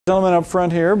Gentleman up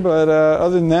front here, but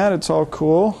other than that, it's all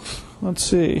cool. Let's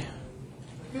see. I think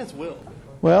that's Will.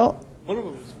 Well, One of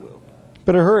them is Will.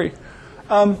 better hurry.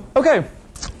 Okay,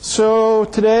 so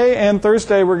today and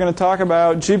Thursday we're going to talk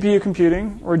about GPU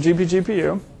computing, or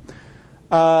Gpgpu.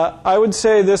 I would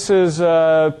say this is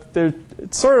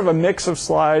it's sort of a mix of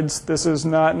slides. This is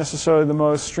not necessarily the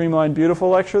most streamlined, beautiful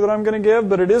lecture that I'm going to give,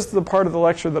 but it is the part of the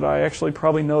lecture that I actually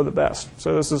probably know the best.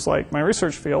 So this is like my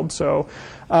research field. So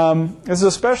it's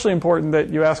especially important that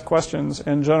you ask questions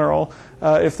in general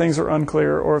if things are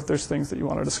unclear or if there's things that you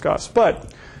want to discuss.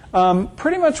 But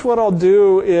pretty much what I'll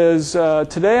do is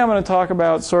today I'm going to talk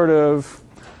about sort of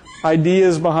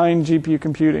ideas behind GPU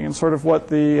computing and sort of what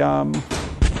the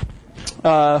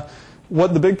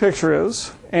big picture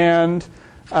is, and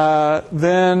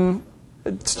then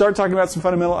start talking about some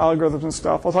fundamental algorithms and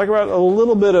stuff. I'll talk about a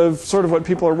little bit of sort of what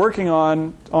people are working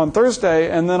on Thursday,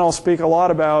 and then I'll speak a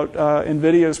lot about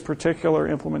NVIDIA's particular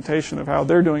implementation of how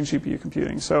they're doing GPU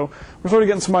computing. So we're sort of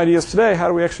getting some ideas today. How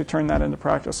do we actually turn that into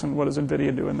practice, and what does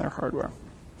NVIDIA do in their hardware?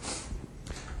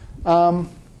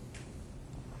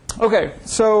 Okay,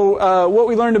 so what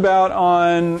we learned about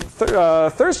on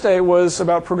Thursday was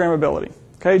about programmability.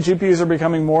 Okay, GPUs are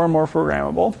becoming more and more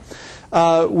programmable.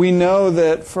 We know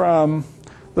that from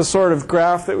the sort of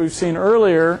graph that we've seen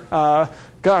earlier,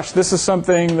 gosh, this is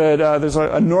something that there's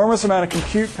an enormous amount of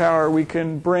compute power we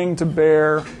can bring to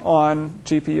bear on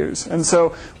GPUs. And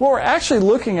so what we're actually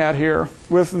looking at here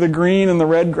with the green and the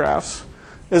red graphs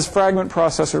is fragment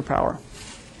processor power.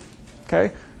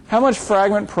 Okay? How much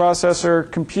fragment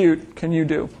processor compute can you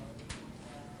do?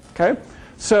 Okay?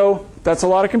 So that's a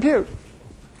lot of compute.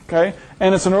 Okay?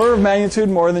 And it's an order of magnitude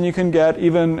more than you can get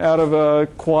even out of a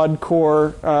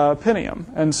quad-core Pentium.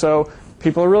 And so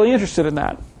people are really interested in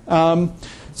that.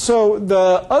 So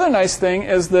the other nice thing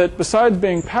is that besides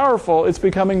being powerful, it's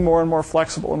becoming more and more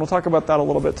flexible. And we'll talk about that a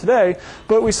little bit today.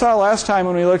 But we saw last time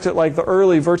when we looked at like the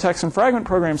early vertex and fragment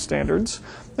program standards.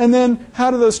 And then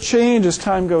how do those change as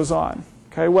time goes on?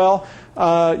 Okay, well,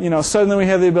 suddenly we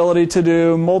have the ability to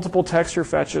do multiple texture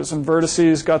fetches, and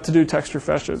vertices got to do texture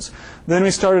fetches. Then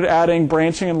we started adding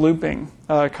branching and looping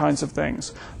kinds of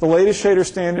things. The latest shader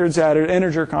standards added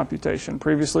integer computation.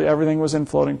 Previously, everything was in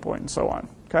floating point and so on.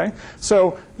 Okay,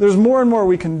 so there's more and more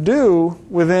we can do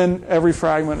within every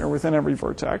fragment or within every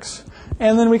vertex.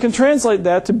 And then we can translate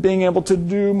that to being able to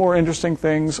do more interesting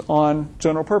things on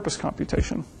general purpose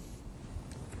computation.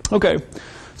 Okay,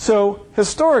 so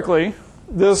historically,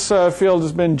 this field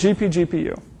has been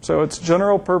Gpgpu. So it's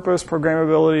general purpose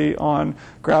programmability on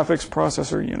graphics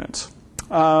processor units.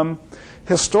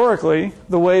 Historically,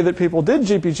 the way that people did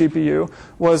Gpgpu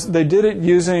was they did it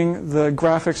using the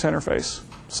graphics interface.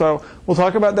 So we'll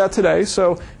talk about that today.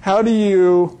 So how do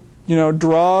you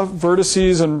draw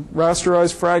vertices and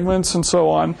rasterize fragments and so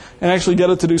on and actually get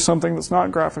it to do something that's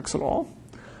not graphics at all?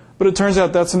 But it turns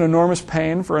out that's an enormous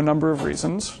pain for a number of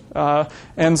reasons.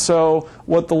 And so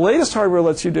what the latest hardware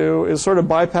lets you do is sort of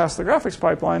bypass the graphics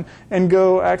pipeline and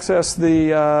go access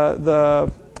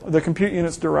the compute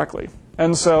units directly.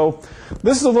 And so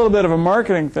this is a little bit of a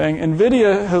marketing thing.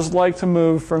 NVIDIA has liked to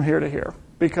move from here to here,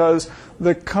 because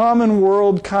the common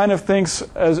world kind of thinks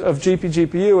of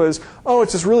Gpgpu as, oh,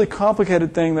 it's this really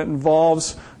complicated thing that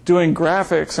involves doing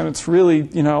graphics, and it's really,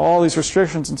 all these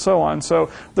restrictions and so on. So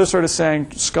they're sort of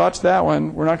saying, scotch that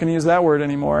one. We're not going to use that word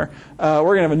anymore. We're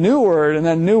going to have a new word, and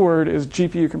that new word is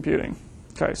GPU computing.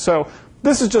 Okay, so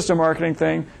this is just a marketing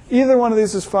thing. Either one of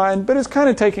these is fine, but it's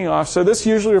kind of taking off. So this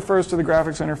usually refers to the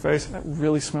graphics interface. That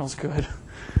really smells good.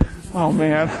 Oh,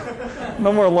 man.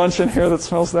 No more lunch in here that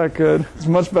smells that good. It's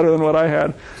much better than what I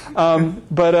had.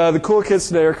 But the cool kids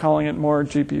today are calling it more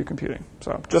GPU computing.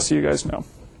 So just so you guys know.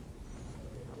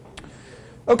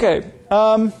 Okay,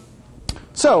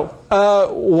 so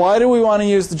why do we want to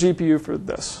use the GPU for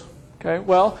this? Okay,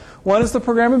 well, one is the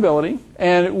programmability,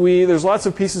 and there's lots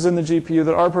of pieces in the GPU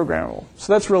that are programmable,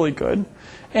 so that's really good.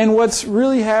 And what's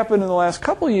really happened in the last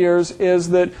couple of years is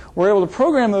that we're able to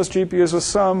program those GPUs with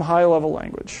some high-level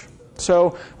language.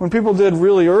 So when people did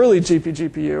really early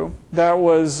Gpgpu, that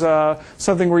was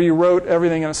something where you wrote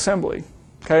everything in assembly.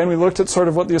 Okay, and we looked at sort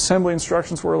of what the assembly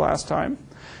instructions were last time.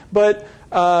 But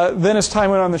then as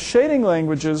time went on, the shading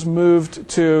languages moved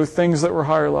to things that were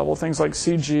higher level, things like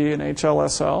CG and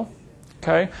HLSL.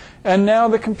 Okay? And now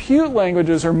the compute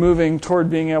languages are moving toward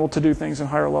being able to do things in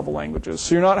higher level languages.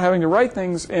 So you're not having to write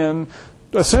things in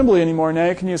assembly anymore. Now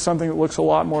you can use something that looks a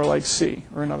lot more like C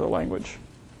or another language.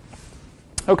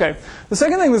 Okay, the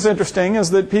second thing that's interesting is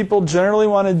that people generally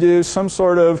want to do some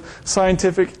sort of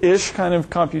scientific-ish kind of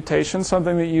computation,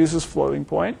 something that uses floating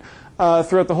point.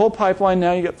 Throughout the whole pipeline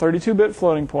now you get 32-bit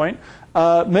floating point.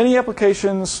 Many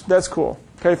applications, that's cool.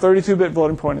 Okay, 32-bit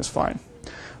floating point is fine.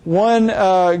 One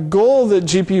goal that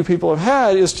GPU people have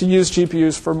had is to use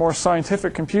GPUs for more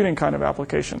scientific computing kind of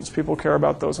applications. People care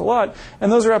about those a lot.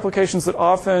 And those are applications that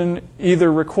often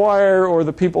either require or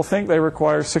the people think they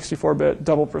require 64-bit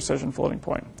double precision floating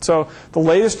point. So the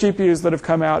latest GPUs that have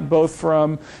come out, both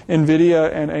from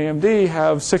NVIDIA and AMD,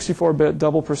 have 64-bit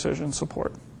double precision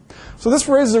support. So this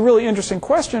raises a really interesting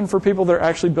question for people that are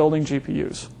actually building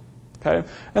GPUs. Okay?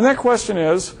 And that question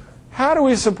is, how do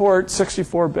we support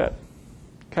 64-bit?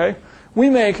 Okay? We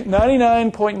make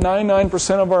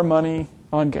 99.99% of our money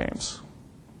on games.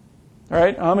 All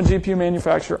right? I'm a GPU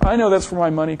manufacturer. I know that's where my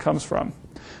money comes from.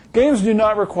 Games do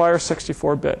not require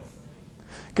 64-bit.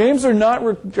 Games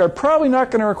are probably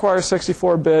not going to require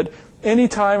 64-bit any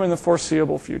time in the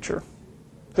foreseeable future.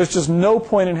 There's just no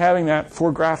point in having that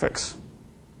for graphics.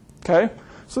 Okay?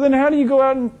 So then how do you go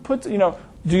out and put, do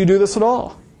you do this at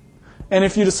all? And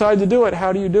if you decide to do it,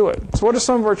 how do you do it? So what are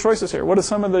some of our choices here? What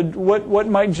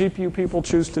might GPU people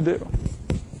choose to do?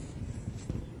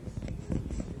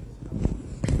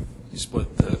 You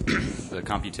split the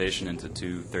computation into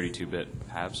two 32-bit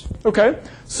halves. Okay.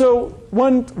 So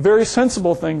one very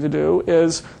sensible thing to do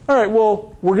is, all right,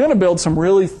 well, we're going to build some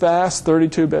really fast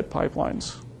 32-bit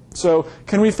pipelines. So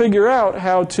can we figure out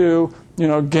how to,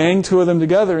 gang two of them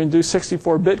together and do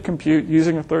 64-bit compute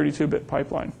using a 32-bit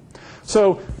pipeline?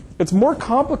 So it's more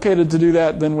complicated to do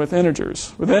that than with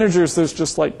integers. With integers, there's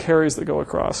just like carries that go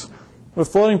across. With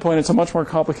floating point, it's a much more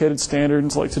complicated standard,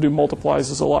 and so to do multiplies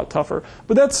is a lot tougher.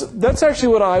 But that's actually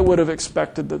what I would have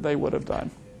expected that they would have done.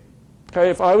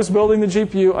 Okay, if I was building the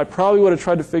GPU, I probably would have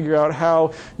tried to figure out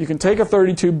how you can take a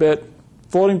 32-bit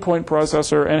floating point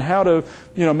processor and how to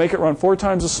make it run 4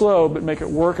 times as slow, but make it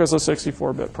work as a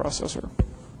 64-bit processor.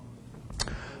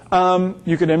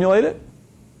 You could emulate it.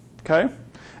 Okay.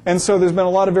 And so there's been a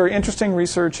lot of very interesting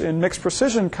research in mixed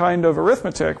precision kind of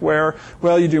arithmetic where,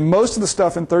 well, you do most of the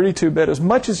stuff in 32-bit as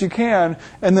much as you can,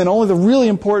 and then only the really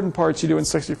important parts you do in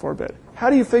 64-bit.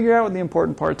 How do you figure out what the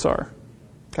important parts are?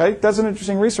 Okay, that's an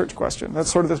interesting research question.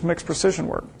 That's sort of this mixed precision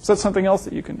work. So that's something else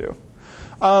that you can do.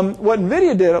 What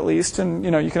NVIDIA did, at least, and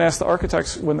you can ask the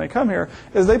architects when they come here,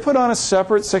 is they put on a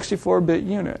separate 64-bit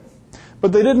unit.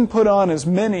 But they didn't put on as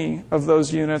many of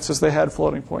those units as they had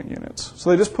floating point units.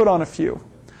 So they just put on a few.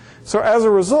 So as a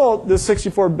result, this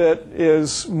 64-bit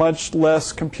is much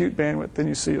less compute bandwidth than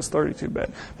you see as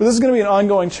 32-bit. But this is going to be an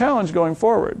ongoing challenge going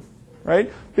forward,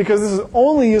 right? Because this is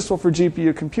only useful for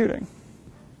GPU computing.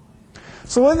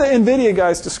 So when the NVIDIA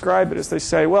guys describe it is they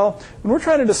say, well, when we're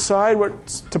trying to decide what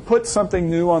to put something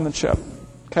new on the chip,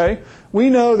 okay,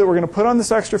 we know that we're going to put on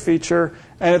this extra feature,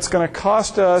 and it's going to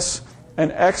cost us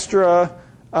an extra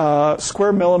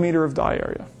square millimeter of die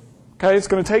area. Okay, it's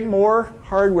going to take more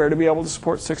hardware to be able to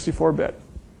support 64-bit.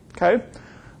 Okay,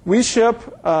 we ship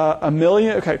a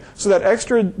million. Okay, so that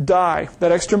extra die,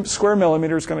 that extra square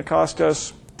millimeter is going to cost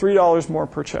us $3 more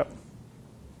per chip.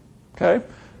 Okay,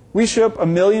 we ship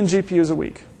 1 million GPUs a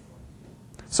week.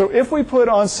 So if we put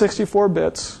on 64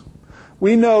 bits,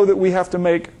 we know that we have to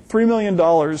make $3 million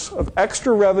of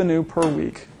extra revenue per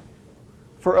week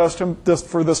for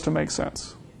this to make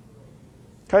sense.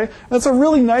 Okay, that's a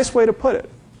really nice way to put it.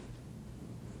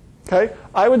 Okay,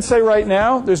 I would say right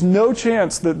now there's no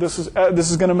chance that this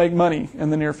is going to make money in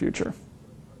the near future.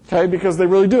 Okay, because they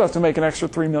really do have to make an extra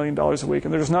 $3 million a week,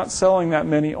 and they're just not selling that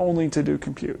many only to do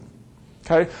compute.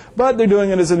 Okay, but they're doing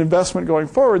it as an investment going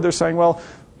forward. They're saying, well,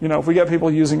 if we get people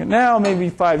using it now, maybe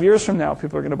 5 years from now,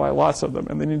 people are going to buy lots of them,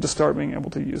 and they need to start being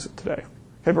able to use it today.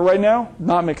 Okay, but right now,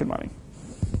 not making money.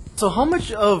 So how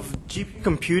much of GPU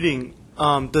computing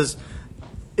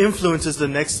influences the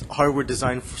next hardware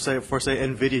design for say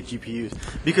NVIDIA GPUs?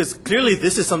 Because clearly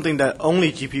this is something that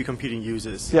only GPU computing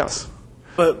uses. Yes.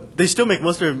 But they still make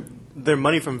most of their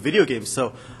money from video games,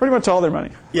 so pretty much all their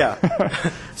money. Yeah.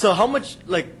 So how much,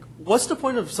 what's the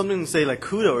point of something, say, like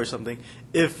CUDA or something,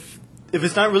 if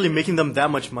it's not really making them that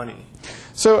much money?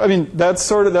 So, I mean, that's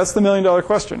the million-dollar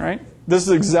question, right? This is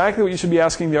exactly what you should be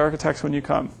asking the architects when you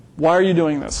come. Why are you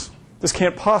doing this? This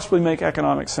can't possibly make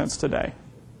economic sense today,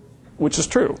 which is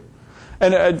true.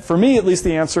 And for me, at least,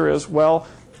 the answer is, well,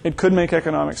 it could make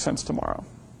economic sense tomorrow.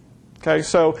 Okay,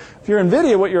 so if you're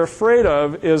NVIDIA, what you're afraid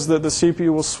of is that the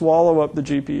CPU will swallow up the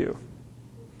GPU.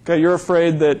 Okay, you're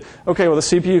afraid that, okay, well, the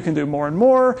CPU can do more and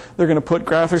more. They're going to put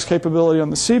graphics capability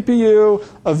on the CPU.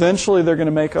 Eventually, they're going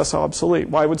to make us obsolete.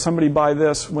 Why would somebody buy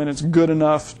this when it's good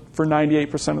enough for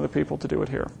 98% of the people to do it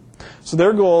here? So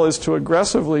their goal is to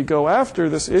aggressively go after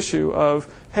this issue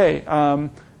of, hey,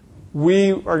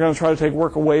 we are going to try to take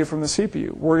work away from the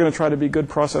CPU. We're going to try to be good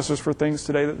processors for things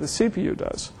today that the CPU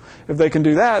does. If they can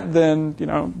do that, then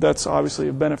that's obviously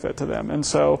a benefit to them. And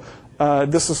so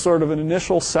this is sort of an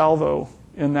initial salvo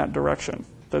in that direction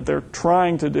that they're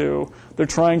trying to do. They're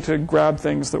trying to grab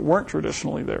things that weren't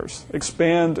traditionally theirs,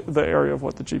 expand the area of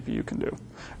what the GPU can do.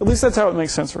 At least that's how it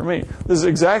makes sense for me. This is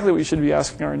exactly what you should be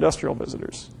asking our industrial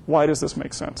visitors. Why does this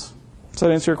make sense? Does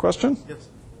that answer your question? Yes.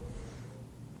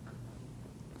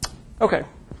 Okay.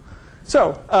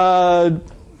 So,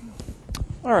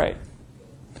 all right.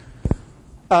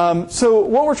 So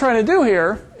what we're trying to do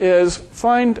here is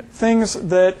find things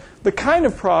that, the kind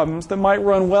of problems that might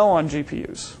run well on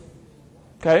GPUs.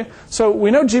 Okay? So we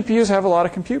know GPUs have a lot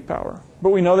of compute power, but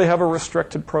we know they have a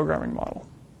restricted programming model.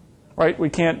 Right? We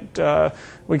couldn't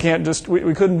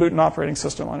boot an operating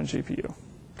system on a GPU.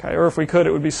 Okay? Or if we could,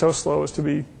 it would be so slow as to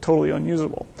be totally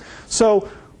unusable. So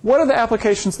what are the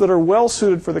applications that are well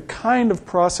suited for the kind of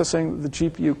processing that the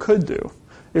GPU could do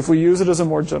if we use it as a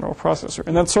more general processor?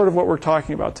 And that's sort of what we're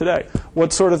talking about today.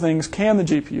 What sort of things can the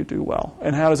GPU do well,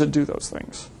 and how does it do those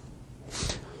things?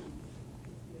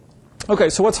 Okay,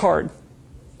 so what's hard?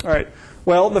 All right.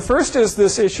 Well, the first is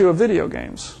this issue of video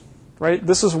games. Right?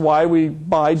 This is why we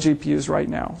buy GPUs right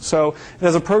now. So it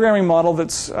has a programming model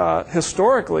that's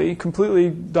historically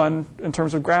completely done in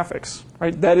terms of graphics.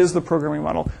 Right? That is the programming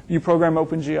model. You program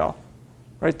OpenGL.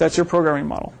 Right? That's your programming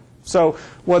model. So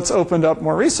what's opened up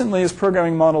more recently is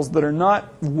programming models that are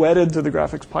not wedded to the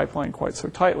graphics pipeline quite so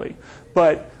tightly.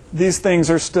 But these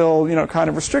things are still, kind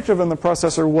of restrictive, and the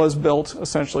processor was built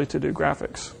essentially to do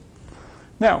graphics.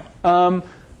 Now,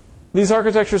 these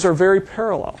architectures are very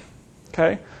parallel.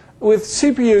 Okay? With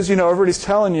CPUs, everybody's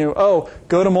telling you, oh,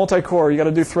 go to multi-core, you got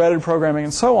to do threaded programming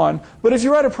and so on. But if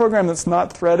you write a program that's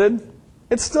not threaded,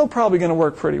 it's still probably going to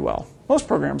work pretty well. Most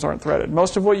programs aren't threaded.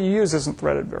 Most of what you use isn't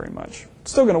threaded very much. It's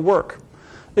still going to work.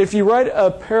 If you write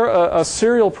a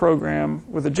serial program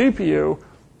with a GPU,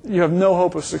 you have no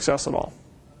hope of success at all.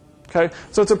 Okay?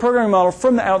 So it's a programming model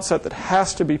from the outset that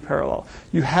has to be parallel.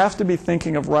 You have to be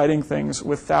thinking of writing things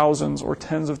with thousands or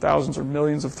tens of thousands or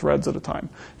millions of threads at a time.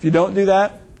 If you don't do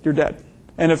that, you're dead.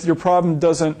 And if your problem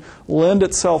doesn't lend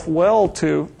itself well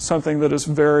to something that is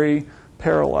very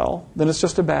parallel, then it's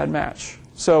just a bad match.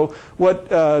 So what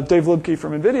Dave Libke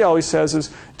from NVIDIA always says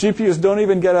is GPUs don't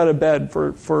even get out of bed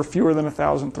for fewer than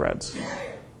 1,000 threads.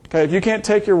 Okay, if you can't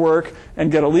take your work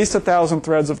and get at least 1,000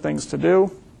 threads of things to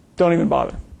do, don't even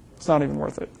bother. It's not even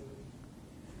worth it.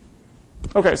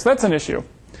 Okay, so that's an issue.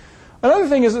 Another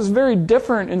thing is it's very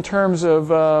different in terms of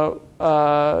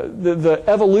the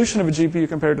evolution of a GPU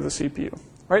compared to the CPU.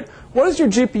 Right? What does your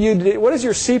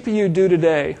CPU do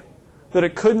today that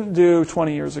it couldn't do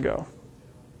 20 years ago?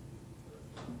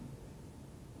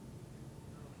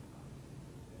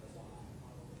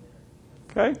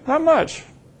 Okay, not much,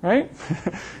 right?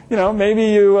 Maybe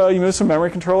you move some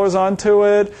memory controllers onto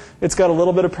it. It's got a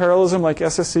little bit of parallelism like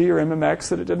SSE or MMX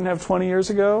that it didn't have 20 years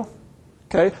ago.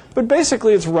 Okay, but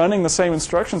basically it's running the same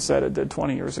instruction set it did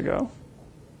 20 years ago.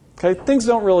 Okay, things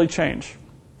don't really change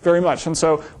very much, and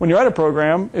so when you write a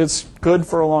program, it's good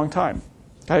for a long time.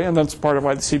 Okay, and that's part of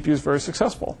why the CPU is very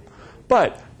successful.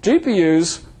 But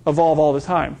GPUs evolve all the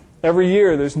time. Every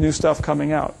year there's new stuff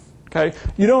coming out. Okay,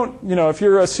 you don't, if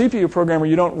you're a CPU programmer,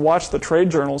 you don't watch the trade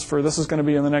journals for this is going to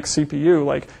be in the next CPU.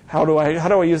 Like how do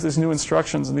I use these new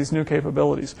instructions and these new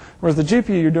capabilities? Whereas the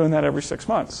GPU, you're doing that every 6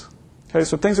 months. Okay,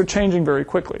 so things are changing very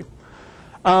quickly.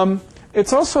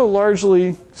 It's also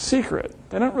largely secret.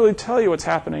 They don't really tell you what's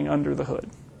happening under the hood.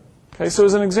 Okay, so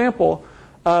as an example,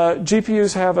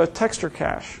 GPUs have a texture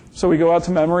cache. So we go out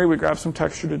to memory, we grab some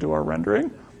texture to do our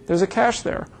rendering. There's a cache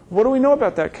there. What do we know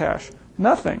about that cache?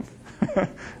 Nothing.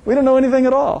 We don't know anything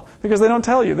at all because they don't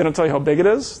tell you. They don't tell you how big it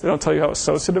is. They don't tell you how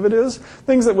associative it is.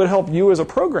 Things that would help you as a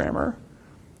programmer,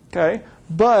 okay,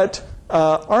 but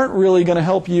aren't really going to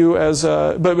help you as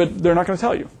but they're not going to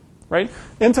tell you, right?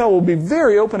 Intel will be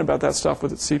very open about that stuff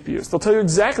with its CPUs. They'll tell you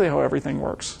exactly how everything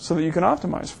works so that you can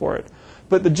optimize for it.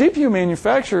 But the GPU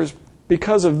manufacturers,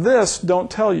 because of this,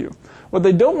 don't tell you. What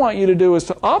they don't want you to do is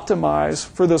to optimize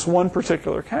for this one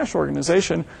particular cache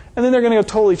organization, and then they're going to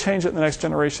totally change it in the next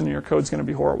generation, and your code's going to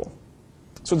be horrible.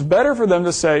 So it's better for them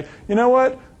to say, you know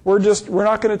what, we're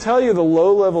not going to tell you the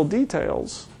low-level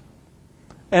details,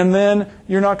 and then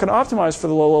you're not going to optimize for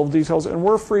the low-level details, and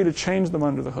we're free to change them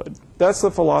under the hood. That's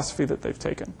the philosophy that they've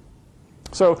taken.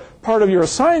 So part of your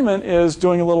assignment is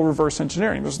doing a little reverse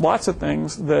engineering. There's lots of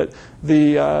things that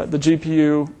the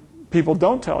GPU people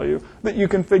don't tell you that you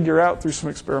can figure out through some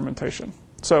experimentation.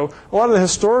 So a lot of the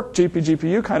historic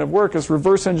Gpgpu kind of work is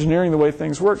reverse engineering the way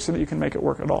things work so that you can make it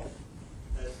work at all.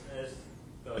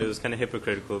 It was kind of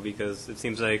hypocritical because it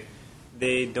seems like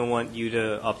they don't want you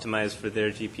to optimize for their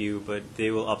GPU, but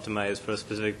they will optimize for a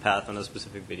specific path on a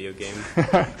specific video game.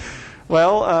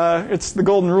 Well, it's the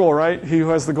golden rule, right? He who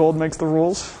has the gold makes the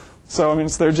rules. So, I mean,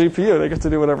 it's their GPU. They get to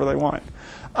do whatever they want.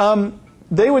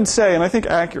 They would say, and I think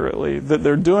accurately, that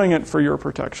they're doing it for your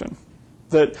protection.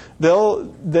 That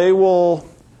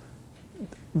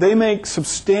they make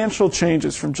substantial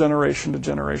changes from generation to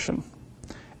generation.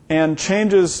 And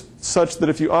changes such that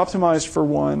if you optimized for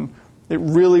one, it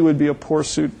really would be a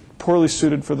poorly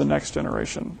suited for the next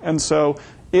generation. And so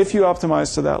if you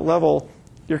optimize to that level,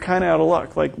 you're kind of out of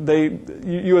luck. Like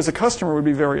you as a customer would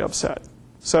be very upset.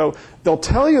 So they'll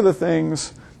tell you the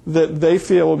things that they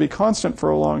feel will be constant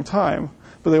for a long time,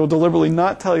 but they will deliberately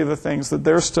not tell you the things that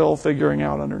they're still figuring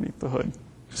out underneath the hood.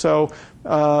 So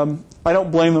I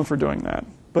don't blame them for doing that.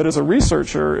 But as a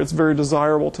researcher, it's very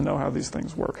desirable to know how these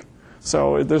things work.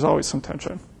 So there's always some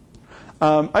tension.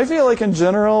 I feel like in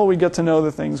general, we get to know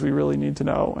the things we really need to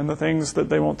know, and the things that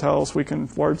they won't tell us, we can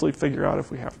largely figure out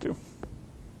if we have to.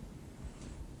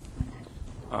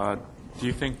 Do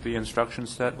you think the instruction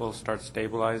set will start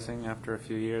stabilizing after a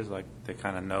few years? Like they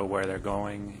kind of know where they're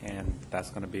going, and that's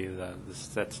going to be the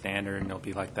set standard, and it'll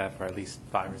be like that for at least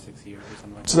 5 or 6 years or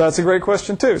something like that? So that's a great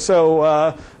question, too.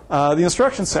 So the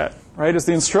instruction set, right, is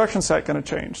the instruction set going to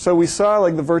change? So we saw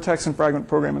like the vertex and fragment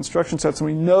program instruction sets, and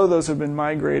we know those have been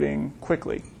migrating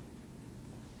quickly.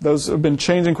 Those have been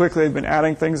changing quickly. They've been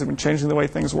adding things. They've been changing the way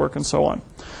things work and so on.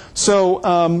 So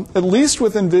at least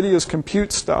with NVIDIA's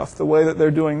compute stuff, the way that they're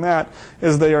doing that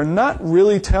is they are not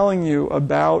really telling you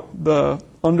about the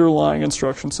underlying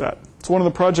instruction set. So one of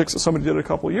the projects that somebody did a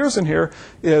couple of years in here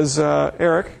is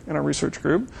Eric, in our research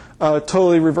group,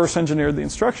 totally reverse engineered the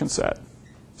instruction set.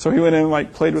 So he went in and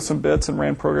like played with some bits and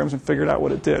ran programs and figured out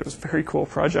what it did. It was a very cool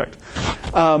project.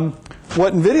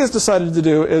 What NVIDIA's decided to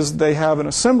do is they have an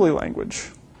assembly language.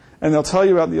 And they'll tell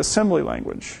you about the assembly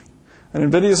language.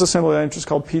 And NVIDIA's assembly language is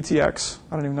called PTX.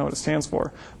 I don't even know what it stands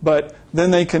for. But then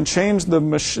they can change the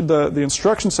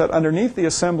instruction set underneath the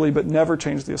assembly, but never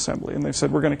change the assembly. And they've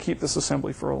said, we're going to keep this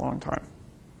assembly for a long time.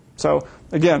 So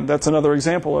again, that's another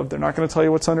example of they're not going to tell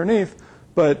you what's underneath,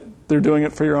 but they're doing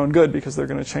it for your own good because they're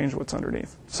going to change what's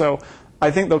underneath. So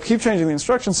I think they'll keep changing the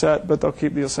instruction set, but they'll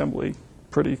keep the assembly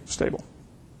pretty stable.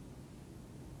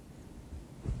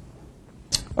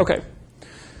 OK.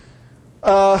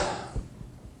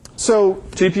 So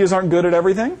GPUs aren't good at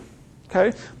everything.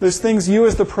 Okay? There's things you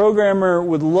as the programmer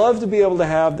would love to be able to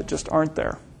have that just aren't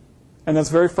there. And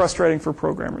that's very frustrating for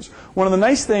programmers. One of the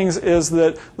nice things is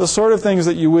that the sort of things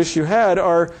that you wish you had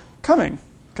are coming.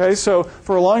 Okay? So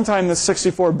for a long time, this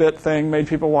 64-bit thing made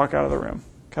people walk out of the room.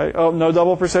 Okay? Oh, no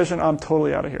double precision. I'm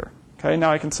totally out of here. Okay?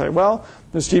 Now I can say, well,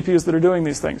 there's GPUs that are doing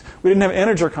these things. We didn't have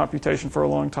integer computation for a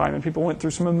long time, and people went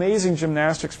through some amazing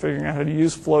gymnastics figuring out how to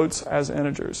use floats as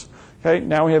integers. Okay?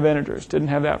 Now we have integers. Didn't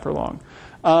have that for long.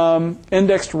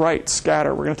 Indexed write,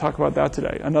 scatter. We're going to talk about that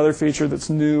today. Another feature that's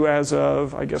new as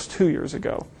of, I guess, 2 years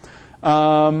ago.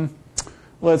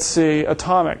 Let's see,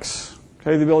 atomics.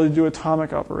 Okay, the ability to do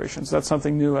atomic operations. That's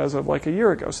something new as of like a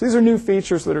year ago. So these are new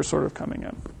features that are sort of coming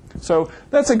in. So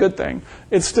that's a good thing.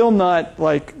 It's still not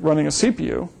like running a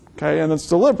CPU, okay, and it's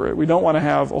deliberate. We don't want to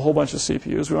have a whole bunch of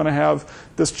CPUs. We want to have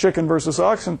this chicken versus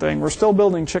oxen thing. We're still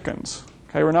building chickens,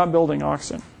 okay? We're not building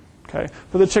oxen, okay?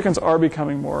 But the chickens are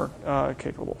becoming more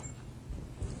capable.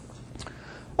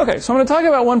 Okay, so I'm going to talk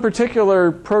about one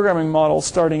particular programming model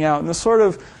starting out, and this sort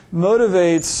of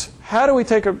motivates how do we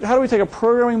take a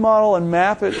programming model and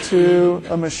map it to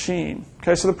a machine.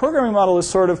 Okay, so the programming model is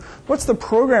sort of what's the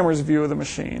programmer's view of the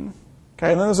machine.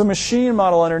 Okay, and then there's a machine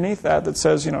model underneath that that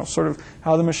says, you know, sort of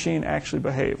how the machine actually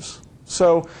behaves.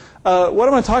 So what I'm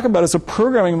going to talk about is a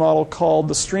programming model called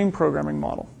the stream programming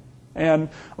model. And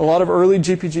a lot of early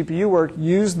Gpgpu work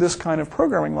used this kind of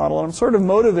programming model, and I'm sort of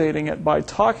motivating it by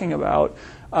talking about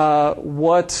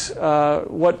what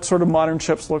sort of modern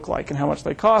chips look like and how much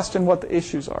they cost and what the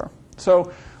issues are.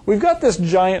 So we've got this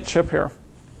giant chip here,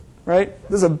 right?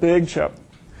 This is a big chip.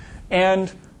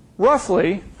 And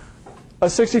roughly, a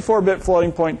 64-bit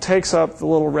floating point takes up the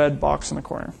little red box in the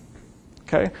corner.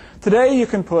 Okay? Today, you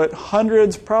can put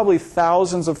hundreds, probably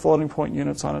thousands of floating point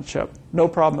units on a chip. No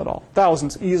problem at all.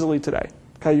 Thousands easily today.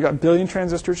 Okay? You got billion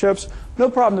transistor chips.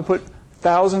 No problem to put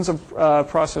thousands of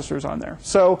processors on there.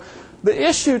 So the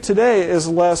issue today is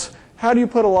less how do you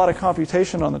put a lot of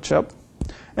computation on the chip,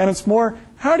 and it's more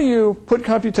how do you put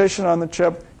computation on the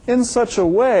chip in such a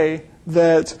way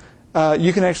that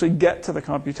you can actually get to the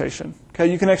computation.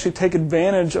 Okay? You can actually take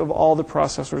advantage of all the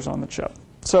processors on the chip.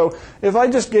 So if I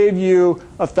just gave you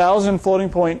 1,000 floating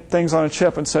point things on a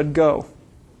chip and said go,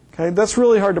 okay, that's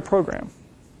really hard to program.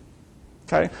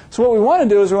 Okay? So what we want to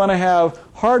do is we want to have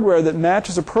hardware that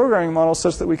matches a programming model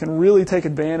such that we can really take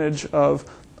advantage of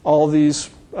all these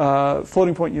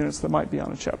floating point units that might be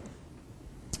on a chip.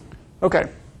 Okay.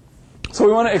 So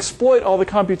we want to exploit all the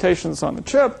computations on the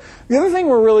chip. The other thing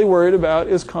we're really worried about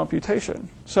is computation,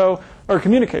 or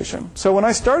communication. So when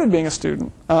I started being a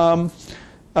student, people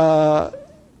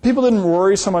didn't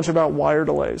worry so much about wire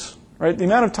delays. Right? The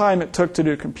amount of time it took to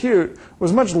do compute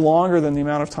was much longer than the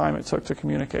amount of time it took to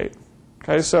communicate.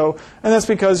 Okay, and that's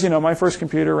because my first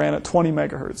computer ran at 20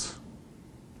 megahertz.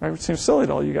 Right? It seems silly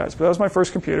to all you guys, but that was my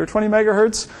first computer. 20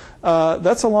 megahertz,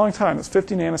 that's a long time. It's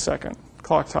 50 nanosecond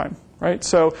clock time. Right?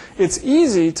 So it's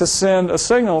easy to send a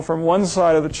signal from one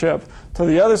side of the chip to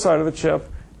the other side of the chip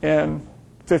in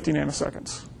 50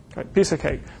 nanoseconds. Okay? Piece of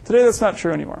cake. Today that's not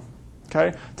true anymore.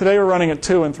 Okay? Today we're running at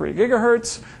 2 and 3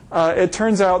 gigahertz. It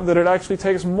turns out that it actually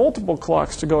takes multiple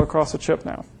clocks to go across the chip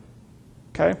now.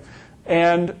 Okay?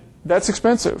 And that's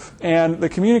expensive. And the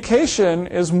communication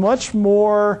is much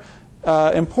more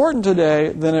important today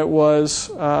than it was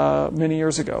many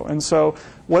years ago. And so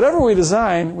whatever we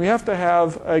design, we have to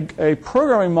have a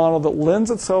programming model that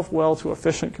lends itself well to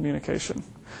efficient communication.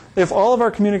 If all of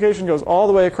our communication goes all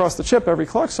the way across the chip every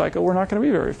clock cycle, we're not going to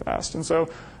be very fast. And so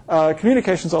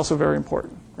communication is also very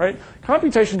important. Right?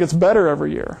 Computation gets better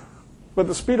every year, but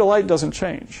the speed of light doesn't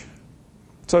change.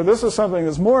 So this is something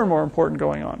that's more and more important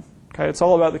going on. Okay? It's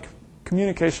all about the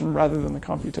communication rather than the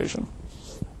computation.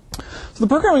 So the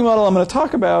programming model I'm going to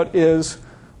talk about is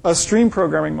a stream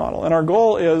programming model. And our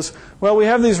goal is, well, we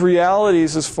have these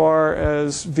realities as far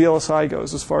as VLSI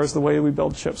goes, as far as the way we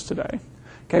build chips today.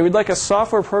 Okay, we'd like a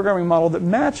software programming model that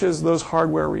matches those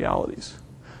hardware realities.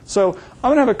 So I'm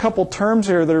going to have a couple terms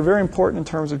here that are very important in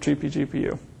terms of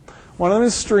Gpgpu. One of them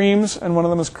is streams, and one of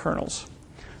them is kernels.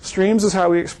 Streams is how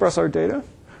we express our data.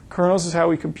 Kernels is how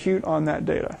we compute on that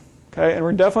data. Okay, and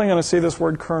we're definitely going to see this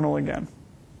word kernel again.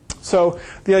 So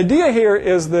the idea here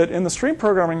is that in the stream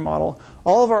programming model,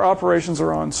 all of our operations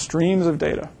are on streams of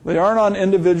data. They aren't on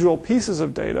individual pieces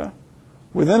of data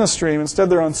within a stream. Instead,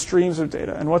 they're on streams of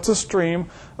data. And what's a stream?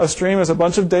 A stream is a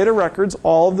bunch of data records,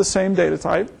 all of the same data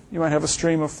type. You might have a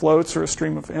stream of floats, or a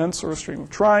stream of ints, or a stream of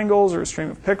triangles, or a stream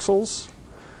of pixels.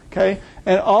 Okay?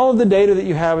 And all of the data that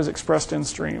you have is expressed in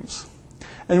streams.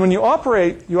 And when you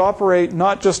operate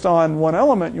not just on one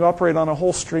element, you operate on a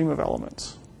whole stream of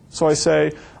elements. So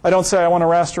I don't say I want to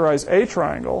rasterize a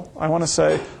triangle. I want to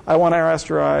say I want to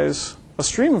rasterize a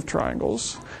stream of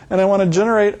triangles, and I want to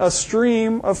generate a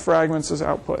stream of fragments as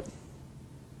output.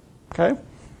 Okay?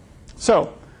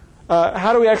 So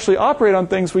how do we actually operate on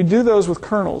things? We do those with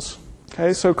kernels.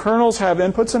 Okay? So kernels have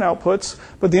inputs and outputs,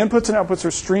 but the inputs and outputs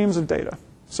are streams of data.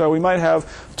 So we might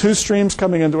have two streams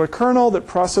coming into a kernel that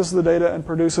processes the data and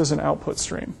produces an output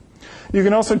stream. You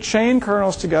can also chain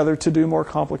kernels together to do more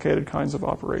complicated kinds of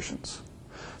operations.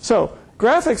 So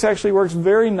graphics actually works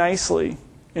very nicely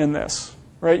in this.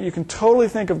 Right? You can totally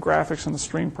think of graphics in the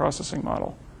stream processing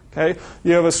model. Okay?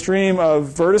 You have a stream of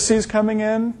vertices coming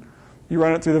in. You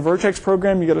run it through the vertex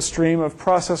program. You get a stream of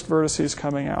processed vertices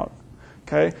coming out.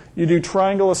 Okay? You do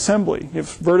triangle assembly. You have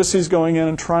vertices going in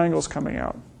and triangles coming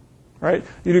out. Right?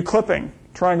 You do clipping.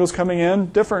 Triangles coming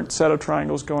in, different set of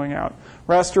triangles going out.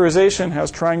 Rasterization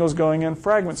has triangles going in,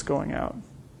 fragments going out.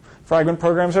 Fragment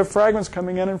programs have fragments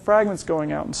coming in and fragments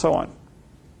going out, and so on.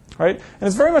 Right? And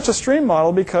it's very much a stream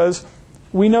model because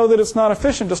we know that it's not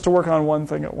efficient just to work on one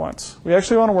thing at once. We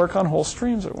actually want to work on whole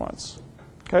streams at once.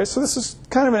 Okay? So this is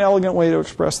kind of an elegant way to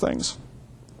express things.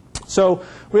 So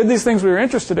we had these things we were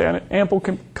interested in, ample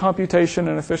computation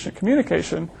and efficient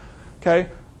communication. Okay?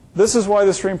 This is why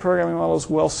the stream programming model is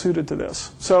well suited to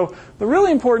this. So the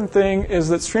really important thing is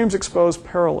that streams expose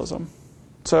parallelism.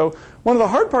 So one of the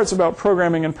hard parts about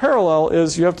programming in parallel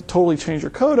is you have to totally change your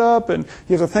code up, and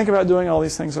you have to think about doing all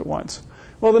these things at once.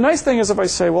 Well, the nice thing is if I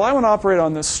say, well, I want to operate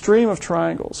on this stream of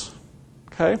triangles.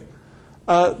 Okay?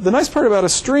 The nice part about a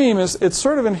stream is it's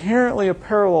sort of inherently a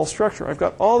parallel structure. I've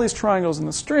got all these triangles in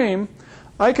the stream.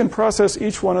 I can process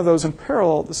each one of those in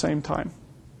parallel at the same time.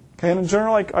 Okay, and in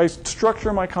general, I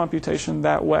structure my computation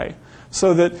that way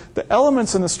so that the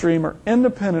elements in the stream are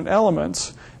independent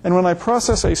elements. And when I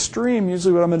process a stream,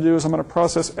 usually what I'm going to do is I'm going to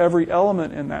process every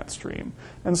element in that stream.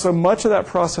 And so much of that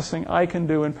processing I can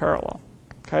do in parallel.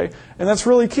 Okay? And that's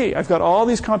really key. I've got all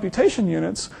these computation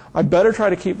units. I better try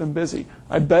to keep them busy.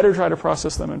 I better try to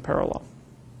process them in parallel.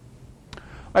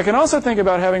 I can also think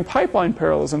about having pipeline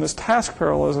parallelism, this task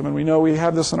parallelism. And we know we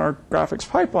have this in our graphics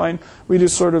pipeline. We do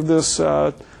sort of this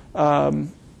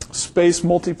space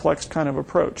multiplexed kind of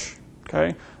approach,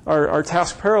 okay? Our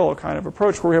task parallel kind of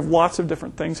approach where we have lots of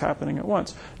different things happening at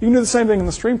once. You can do the same thing in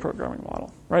the stream programming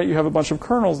model, right? You have a bunch of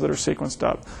kernels that are sequenced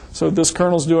up. So this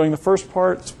kernel's doing the first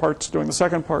part, this part's doing the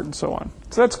second part, and so on.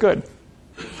 So that's good.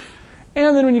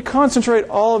 And then when you concentrate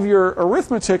all of your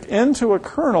arithmetic into a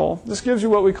kernel, this gives you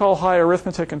what we call high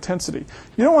arithmetic intensity.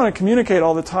 You don't want to communicate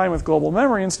all the time with global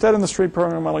memory. Instead, in the stream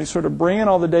programming model, you sort of bring in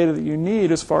all the data that you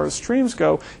need as far as streams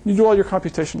go, and you do all your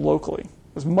computation locally,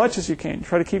 as much as you can. You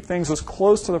try to keep things as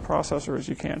close to the processor as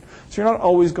you can. So you're not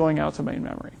always going out to main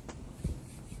memory.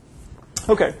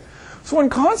 Okay, so one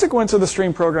consequence of the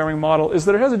stream programming model is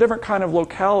that it has a different kind of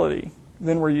locality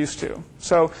than we're used to.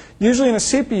 So usually in a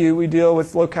CPU, we deal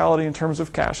with locality in terms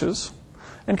of caches.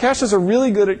 And caches are really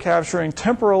good at capturing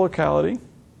temporal locality,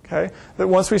 okay, that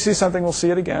once we see something, we'll see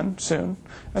it again soon.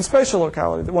 And spatial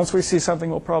locality, that once we see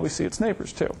something, we'll probably see its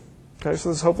neighbors too. Okay, so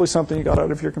this is hopefully something you got out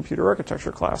of your computer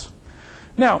architecture class.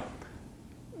 Now,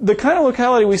 the kind of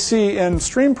locality we see in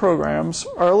stream programs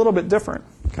are a little bit different.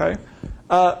 Okay?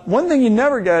 One thing you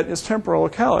never get is temporal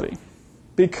locality,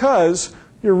 because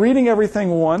you're reading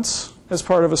everything once as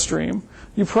part of a stream,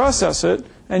 you process it,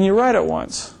 and you write it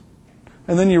once.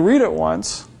 And then you read it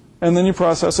once, and then you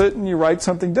process it, and you write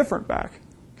something different back.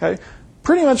 Okay?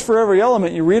 Pretty much for every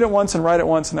element, you read it once and write it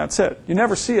once, and that's it. You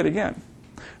never see it again.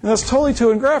 And that's totally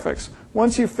true in graphics.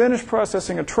 Once you finish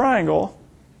processing a triangle,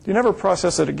 you never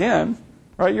process it again.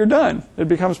 Right? You're done. It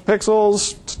becomes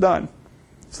pixels. It's done.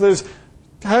 So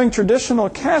having traditional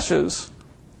caches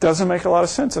doesn't make a lot of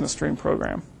sense in a stream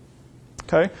program.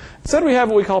 Okay? Instead, we have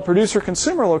what we call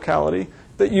producer-consumer locality,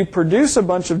 that you produce a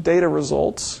bunch of data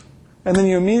results, and then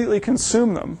you immediately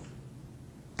consume them.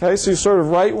 Okay? So you sort of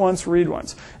write once, read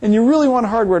once. And you really want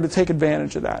hardware to take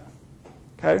advantage of that.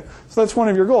 Okay? So that's one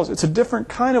of your goals. It's a different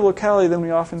kind of locality than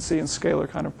we often see in scalar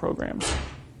kind of programs.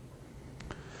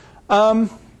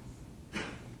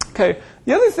 Okay,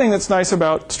 the other thing that's nice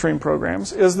about stream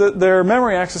programs is that their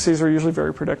memory accesses are usually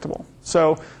very predictable.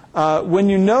 So when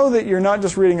you know that you're not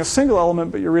just reading a single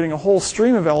element, but you're reading a whole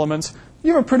stream of elements,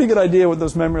 you have a pretty good idea what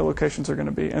those memory locations are going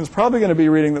to be. And it's probably going to be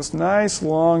reading this nice,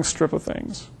 long strip of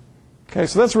things. Okay,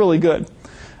 so that's really good.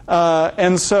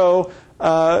 And so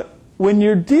when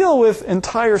you deal with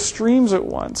entire streams at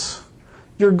once,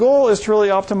 your goal is to really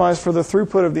optimize for the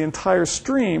throughput of the entire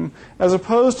stream as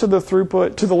opposed to the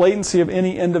throughput, to the latency of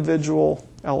any individual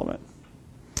element.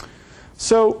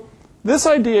 So this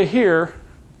idea here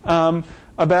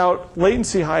about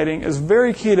latency hiding is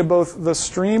very key to both the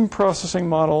stream processing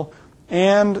model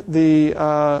and the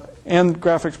and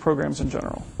graphics programs in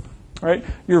general. Right?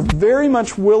 You're very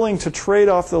much willing to trade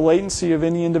off the latency of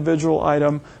any individual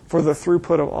item for the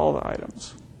throughput of all the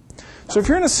items. So if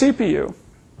you're in a CPU,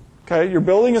 okay, you're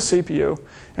building a CPU,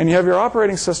 and you have your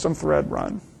operating system thread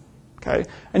run, okay,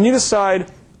 and you decide,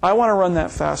 I want to run that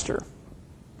faster.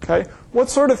 Okay? What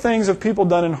sort of things have people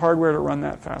done in hardware to run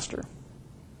that faster?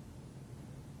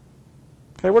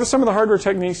 Okay, what are some of the hardware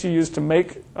techniques you use to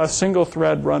make a single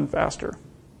thread run faster?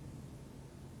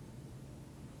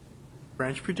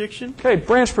 Branch prediction? Okay,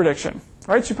 branch prediction.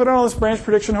 All right, so you put on all this branch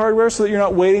prediction hardware so that you're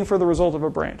not waiting for the result of a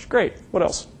branch. Great. What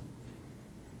else?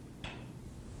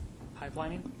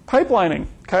 Pipelining. Pipelining.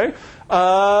 Okay.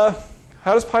 How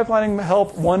does pipelining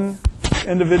help one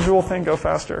individual thing go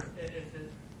faster?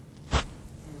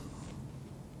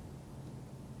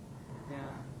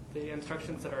 The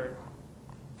instructions that are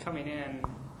coming in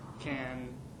can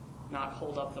not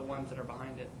hold up the ones that are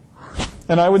behind it.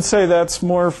 And I would say that's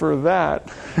more for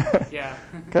that. Yeah.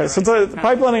 Okay, so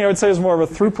pipelining I would say is more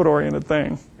of a throughput-oriented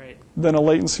thing than a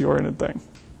latency-oriented thing.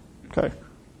 Okay.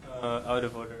 Out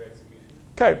of order execution.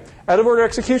 Okay, out of order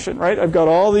execution, right? I've got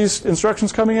all these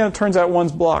instructions coming in. It turns out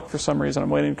one's blocked for some reason. I'm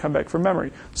waiting to come back from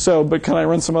memory. So, but can I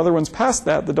run some other ones past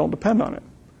that that don't depend on it?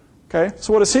 Okay,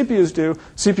 so what do CPUs do?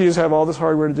 CPUs have all this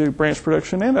hardware to do branch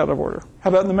prediction and out of order. How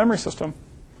about in the memory system?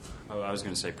 Oh, I was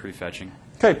going to say prefetching.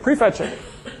 Okay, prefetching.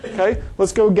 Okay,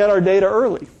 let's go get our data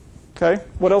early. Okay,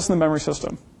 what else in the memory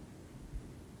system?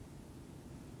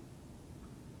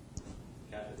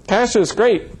 Caches,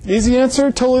 great. Easy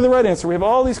answer, totally the right answer. We have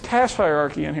all these cache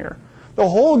hierarchy in here. The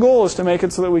whole goal is to make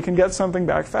it so that we can get something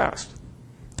back fast.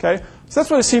 Okay, so that's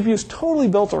what a CPU is totally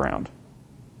built around.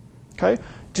 Okay,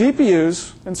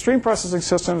 GPUs and stream processing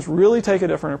systems really take a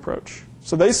different approach.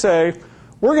 So they say,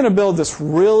 we're going to build this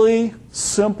really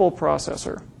simple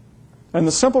processor. And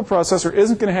the simple processor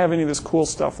isn't going to have any of this cool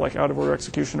stuff like out-of-order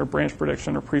execution or branch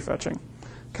prediction or prefetching.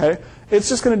 Okay? It's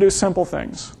just going to do simple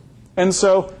things. And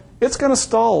so it's going to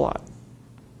stall a lot.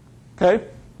 Okay?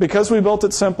 Because we built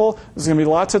it simple, there's going to be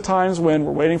lots of times when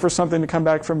we're waiting for something to come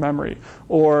back from memory,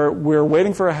 or we're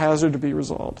waiting for a hazard to be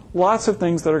resolved. Lots of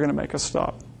things that are going to make us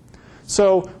stop.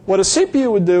 So what a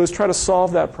CPU would do is try to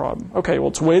solve that problem. Okay, well,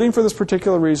 it's waiting for this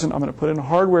particular reason. I'm going to put in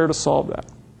hardware to solve that.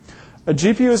 A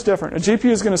GPU is different. A GPU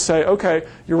is going to say, okay,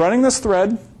 you're running this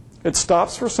thread. It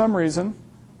stops for some reason.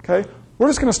 Okay, we're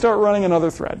just going to start running another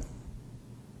thread.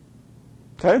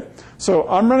 Okay? So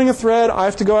I'm running a thread. I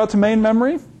have to go out to main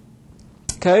memory.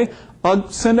 Okay? I'll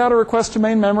send out a request to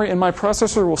main memory, and my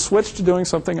processor will switch to doing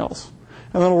something else.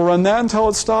 And then we'll run that until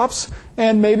it stops,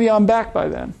 and maybe I'm back by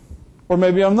then. Or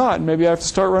maybe I'm not. Maybe I have to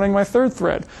start running my third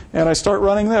thread, and I start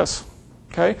running this.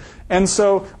 Okay? And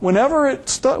so whenever it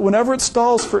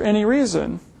stalls for any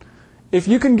reason, if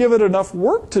you can give it enough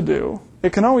work to do,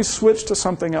 it can always switch to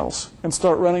something else and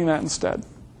start running that instead.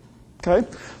 Okay?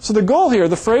 So the goal here,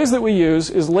 the phrase that we use,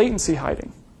 is latency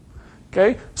hiding.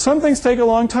 Okay? Some things take a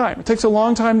long time. It takes a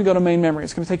long time to go to main memory.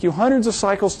 It's going to take you hundreds of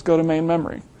cycles to go to main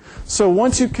memory. So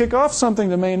once you kick off something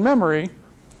to main memory,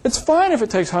 it's fine if it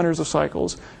takes hundreds of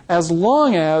cycles, as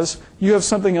long as you have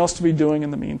something else to be doing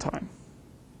in the meantime.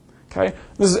 Okay?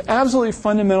 This is absolutely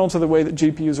fundamental to the way that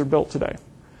GPUs are built today.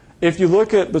 If you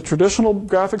look at the traditional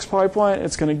graphics pipeline,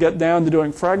 it's going to get down to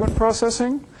doing fragment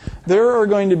processing. There are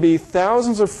going to be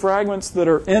thousands of fragments that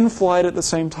are in flight at the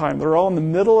same time. They're all in the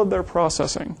middle of their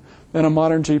processing in a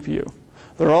modern GPU.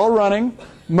 They're all running.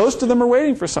 Most of them are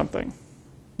waiting for something.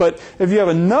 But if you have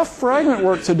enough fragment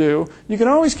work to do, you can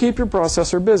always keep your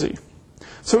processor busy.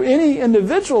 So any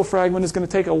individual fragment is going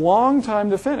to take a long time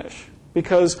to finish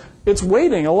because it's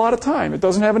waiting a lot of time. It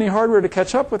doesn't have any hardware to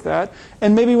catch up with that.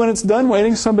 And maybe when it's done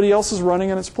waiting, somebody else is running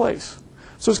in its place.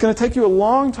 So it's going to take you a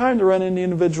long time to run any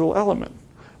individual element.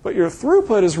 But your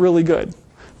throughput is really good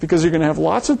because you're going to have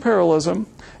lots of parallelism.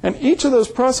 And each of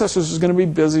those processors is going to be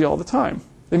busy all the time.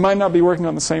 They might not be working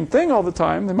on the same thing all the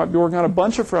time. They might be working on a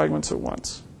bunch of fragments at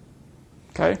once.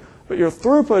 Okay? But your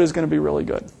throughput is going to be really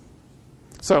good.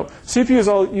 So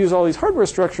CPUs use all these hardware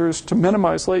structures to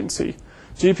minimize latency.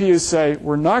 GPUs say,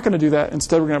 we're not going to do that.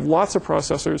 Instead, we're going to have lots of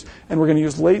processors, and we're going to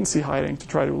use latency hiding to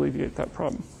try to alleviate that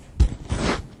problem.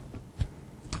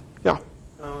 Yeah?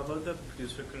 About the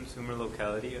producer-consumer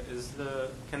locality,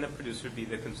 can the producer be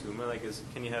the consumer?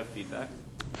 Can you have feedback?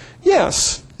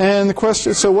 Yes. And the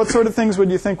question, so what sort of things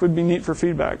would you think would be neat for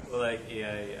feedback? Well, like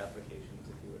AI applications,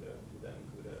 if you were to do that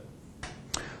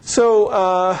in CUDA.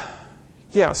 So,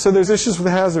 yeah, so there's issues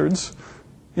with hazards.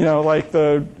 You know, like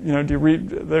do you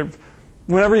read,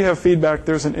 whenever you have feedback,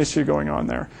 there's an issue going on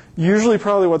there. Usually,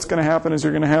 probably what's going to happen is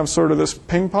you're going to have sort of this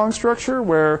ping-pong structure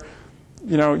where,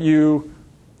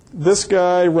 this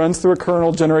guy runs through a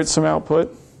kernel, generates some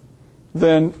output.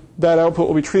 Then that output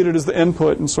will be treated as the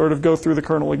input and sort of go through the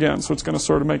kernel again. So it's going to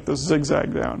sort of make this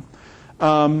zigzag down.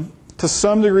 To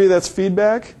some degree, that's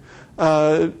feedback.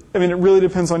 It really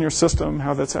depends on your system,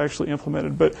 how that's actually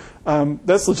implemented. But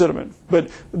that's legitimate. But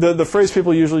the phrase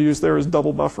people usually use there is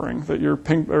double buffering, that you're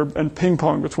ping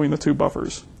pong between the two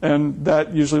buffers. And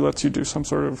that usually lets you do some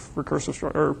sort of recursive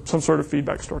structure or some sort of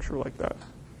feedback structure like that.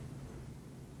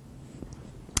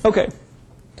 OK.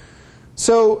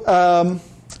 So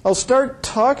I'll start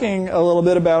talking a little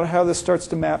bit about how this starts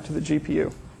to map to the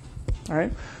GPU. All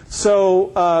right.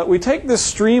 So we take this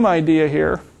stream idea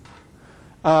here.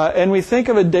 And we think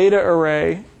of a data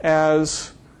array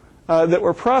as that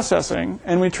we're processing,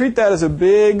 and we treat that as a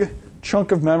big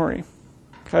chunk of memory.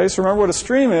 Okay, so remember what a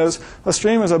stream is. A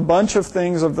stream is a bunch of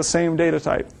things of the same data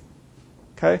type.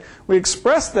 Okay, we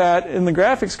express that in the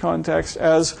graphics context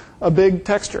as a big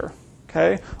texture,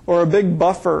 okay, or a big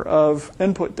buffer of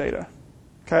input data.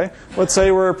 Okay, let's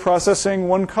say we're processing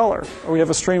one color, or we have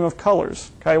a stream of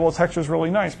colors. Okay, well, texture is really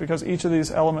nice because each of these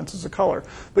elements is a color.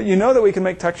 But you know that we can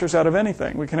make textures out of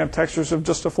anything. We can have textures of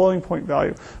just a floating point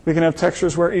value. We can have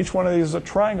textures where each one of these is a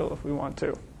triangle if we want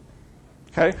to.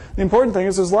 Okay, the important thing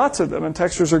is there's lots of them, and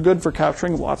textures are good for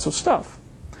capturing lots of stuff.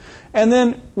 And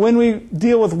then when we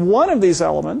deal with one of these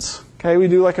elements, okay, we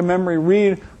do like a memory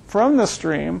read from the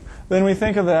stream, then we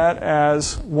think of that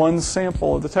as one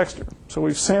sample of the texture. So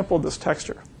we've sampled this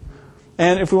texture.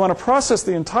 And if we want to process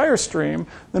the entire stream,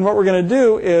 then what we're going to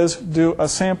do is do a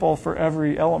sample for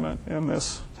every element in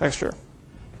this texture.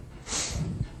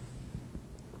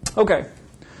 OK.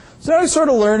 So now we sort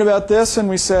of learn about this, and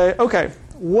we say, OK,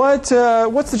 what's the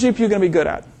GPU going to be good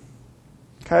at?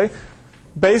 Okay,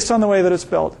 based on the way that it's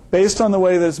built, based on the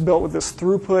way that it's built with this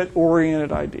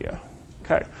throughput-oriented idea.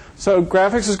 Okay, so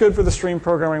graphics is good for the stream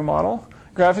programming model.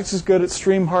 Graphics is good at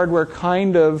stream hardware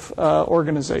kind of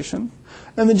organization.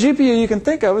 And the GPU you can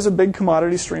think of as a big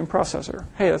commodity stream processor.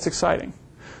 Hey, that's exciting.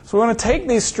 So we want to take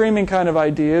these streaming kind of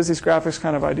ideas, these graphics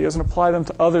kind of ideas, and apply them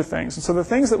to other things. And so the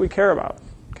things that we care about,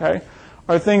 okay,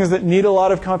 are things that need a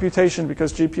lot of computation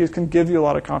because GPUs can give you a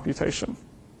lot of computation.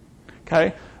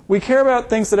 Okay? We care about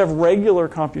things that have regular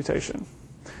computation.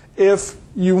 If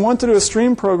you want to do a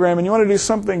stream program and you want to do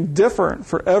something different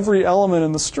for every element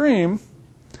in the stream,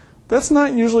 that's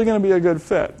not usually going to be a good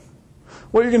fit.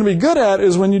 What you're going to be good at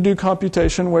is when you do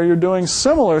computation where you're doing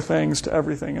similar things to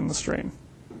everything in the stream.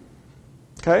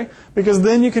 Okay? Because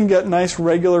then you can get nice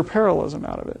regular parallelism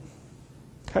out of it.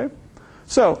 Okay?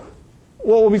 So,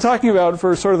 what we'll be talking about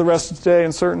for sort of the rest of today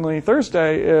and certainly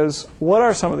Thursday is what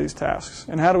are some of these tasks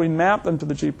and how do we map them to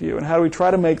the GPU and how do we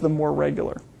try to make them more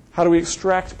regular? How do we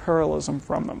extract parallelism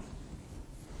from them?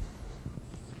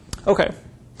 Okay.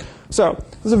 So,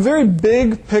 this is a very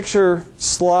big picture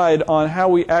slide on how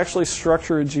we actually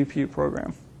structure a GPU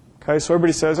program. Okay, so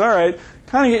everybody says, all right,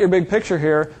 kind of get your big picture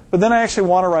here, but then I actually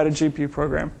want to write a GPU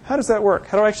program. How does that work?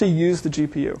 How do I actually use the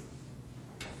GPU?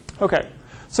 Okay,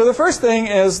 so the first thing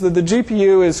is that the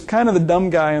GPU is kind of the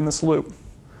dumb guy in this loop.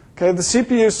 Okay, the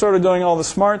CPU is sort of doing all the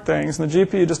smart things, and the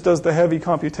GPU just does the heavy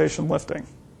computation lifting.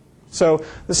 So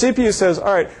the CPU says,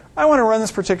 all right, I want to run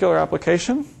this particular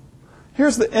application.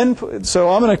 Here's the input. So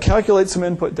I'm going to calculate some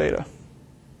input data.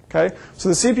 Okay? So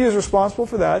the CPU is responsible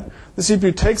for that. The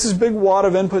CPU takes this big wad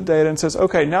of input data and says,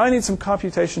 okay, now I need some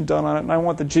computation done on it, and I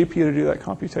want the GPU to do that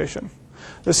computation.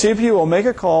 The CPU will make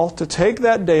a call to take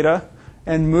that data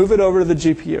and move it over to the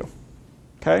GPU.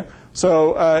 Okay?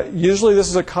 So usually this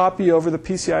is a copy over the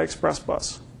PCI Express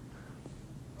bus.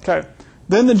 Okay.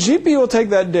 Then the GPU will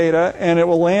take that data, and it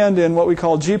will land in what we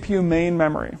call GPU main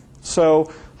memory. So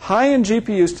high-end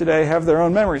GPUs today have their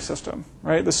own memory system,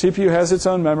 right? The CPU has its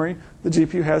own memory. The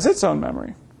GPU has its own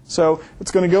memory. So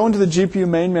it's going to go into the GPU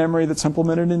main memory that's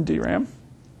implemented in DRAM.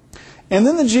 And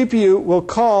then the GPU will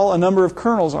call a number of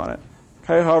kernels on it,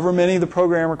 okay, however many the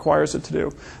program requires it to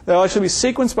do. They'll actually be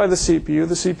sequenced by the CPU.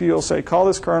 The CPU will say, call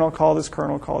this kernel, call this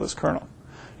kernel, call this kernel.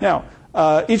 Now,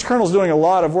 each kernel is doing a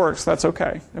lot of work, so that's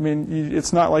okay. I mean,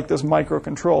 it's not like this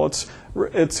microcontrol.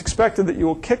 It's expected that you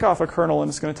will kick off a kernel, and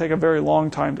it's going to take a very long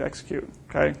time to execute,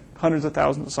 okay, hundreds of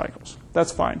thousands of cycles.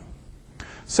 That's fine.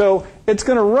 So it's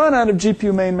going to run out of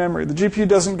GPU main memory. The GPU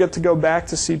doesn't get to go back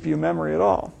to CPU memory at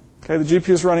all. Okay, the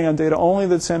GPU is running on data only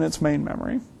that's in its main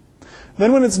memory.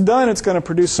 Then when it's done, it's going to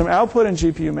produce some output in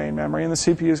GPU main memory, and the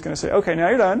CPU is going to say, okay, now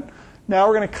you're done. Now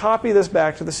we're going to copy this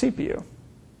back to the CPU.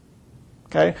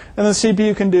 Okay, and the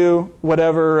CPU can do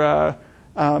whatever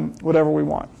we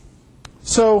want.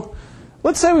 So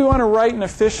let's say we want to write an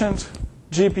efficient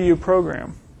GPU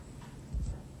program.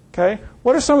 Okay,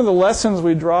 what are some of the lessons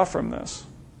we draw from this?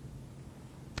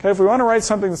 Okay, if we want to write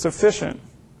something that's efficient,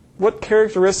 what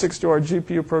characteristics do our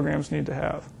GPU programs need to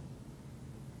have?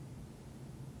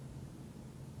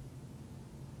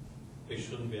 They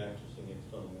shouldn't be accessing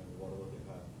external memory, whatever they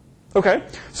have. Okay,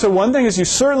 so one thing is you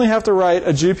certainly have to write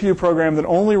a GPU program that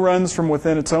only runs from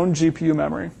within its own GPU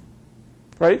memory,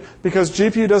 right? Because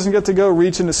GPU doesn't get to go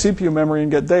reach into CPU memory and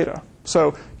get data.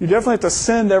 So you definitely have to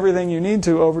send everything you need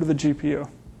to over to the GPU.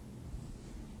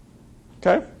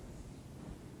 Okay?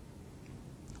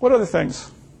 What other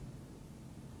things?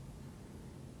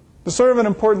 There's sort of an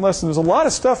important lesson. There's a lot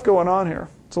of stuff going on here.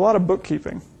 It's a lot of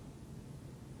bookkeeping.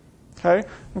 Okay?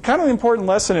 And kind of the important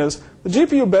lesson is the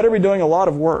GPU better be doing a lot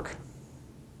of work.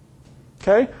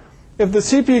 Okay? If the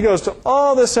CPU goes to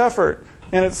all this effort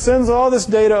and it sends all this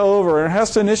data over and it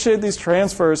has to initiate these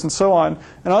transfers and so on,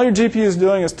 and all your GPU is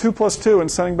doing is 2 + 2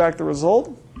 and sending back the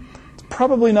result, it's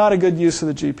probably not a good use of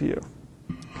the GPU.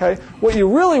 Okay? What you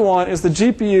really want is the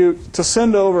GPU to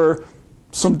send over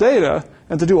some data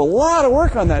and to do a lot of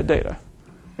work on that data.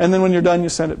 And then when you're done, you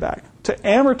send it back to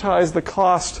amortize the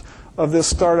cost of this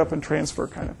startup and transfer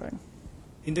kind of thing.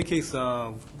 In the case,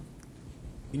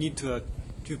 we need to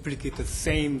duplicate the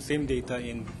same data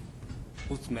in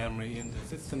host memory, in the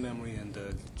system memory, and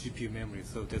the GPU memory.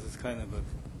 So this is kind of a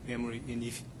memory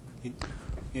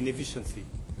inefficiency.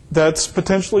 That's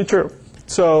potentially true.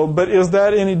 So, but is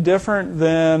that any different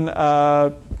than,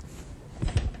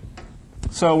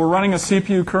 so we're running a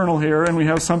CPU kernel here, and we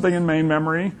have something in main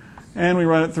memory, and we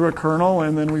run it through a kernel,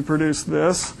 and then we produce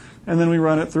this, and then we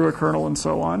run it through a kernel, and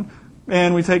so on.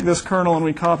 And we take this kernel and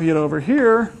we copy it over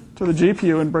here to the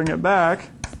GPU and bring it back.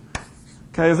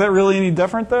 Okay, is that really any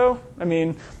different, though? I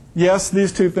mean, yes,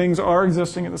 these two things are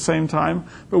existing at the same time,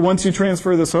 but once you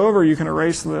transfer this over, you can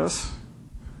erase this.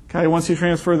 Okay, once you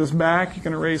transfer this back, you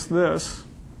can erase this.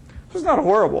 It's not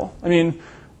horrible. I mean,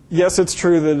 yes, it's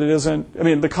true that it isn't. I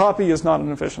mean, the copy is not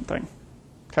an efficient thing.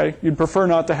 Okay, you'd prefer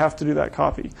not to have to do that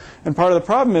copy. And part of the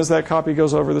problem is that copy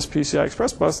goes over this PCI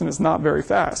Express bus and it's not very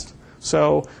fast.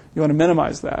 So you want to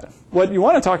minimize that. What you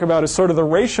want to talk about is sort of the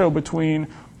ratio between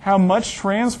how much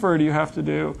transfer do you have to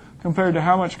do compared to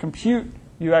how much compute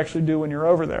you actually do when you're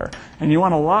over there. And you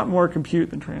want a lot more compute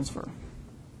than transfer.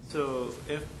 So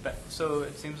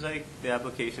it seems like the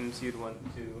applications you'd want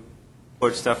to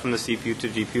port stuff from the CPU to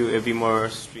GPU, it'd be more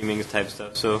streaming type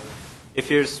stuff. So if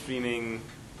you're streaming,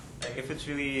 like if it's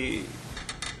really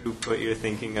what you're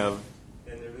thinking of,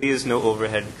 then there really is no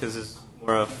overhead because it's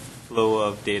more of flow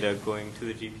of data going to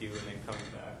the GPU and then coming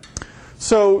back?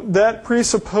 So that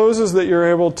presupposes that you're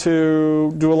able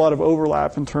to do a lot of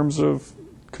overlap in terms of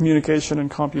communication and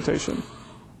computation.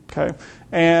 Okay?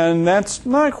 And that's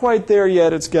not quite there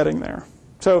yet. It's getting there.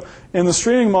 So in the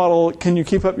streaming model, can you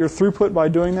keep up your throughput by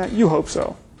doing that? You hope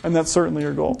so. And that's certainly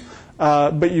your goal.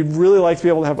 But you'd really like to be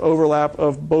able to have overlap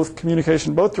of both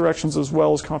communication, both directions, as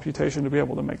well as computation to be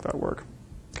able to make that work.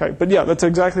 Okay? But yeah, that's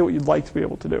exactly what you'd like to be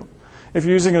able to do. If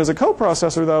you're using it as a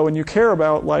coprocessor, though, and you care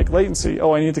about like latency,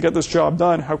 oh, I need to get this job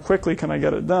done. How quickly can I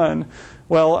get it done?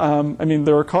 Well, I mean,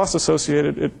 there are costs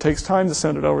associated. It takes time to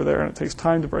send it over there, and it takes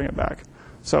time to bring it back.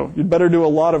 So you'd better do a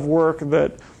lot of work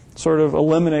that sort of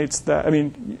eliminates that. I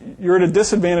mean, you're at a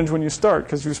disadvantage when you start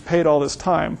because you've paid all this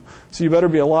time. So you better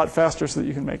be a lot faster so that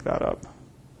you can make that up.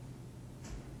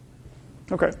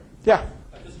 Okay. Yeah?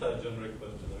 I just had a generic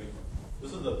question. I mean,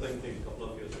 this is the thinking a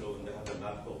couple of years ago when they had the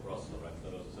math coprocessor, right?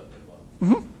 That was a separate one.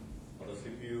 Mm-hmm. Are the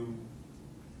CPU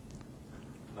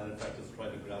manufacturers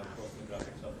trying to grab the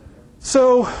graphics up in there?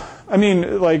 So, I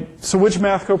mean, like, so which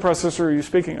math coprocessor are you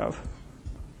speaking of?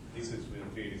 These is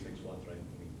 386 ones, right?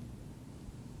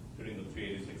 I mean, between the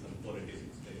 386 and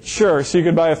 486. Sure. So you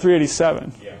could buy a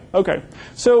 387. Yeah. Okay.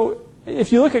 So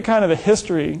if you look at kind of the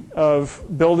history of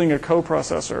building a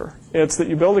coprocessor, it's that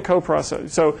you build a coprocessor.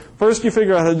 So first you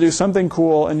figure out how to do something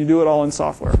cool, and you do it all in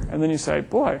software. And then you say,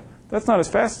 boy, that's not as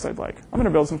fast as I'd like. I'm going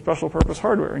to build some special purpose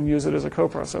hardware and use it as a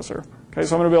coprocessor. Okay,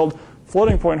 so I'm going to build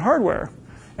floating point hardware.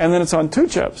 And then it's on 2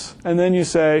 chips. And then you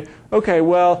say, okay,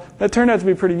 well, that turned out to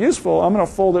be pretty useful. I'm going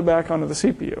to fold it back onto the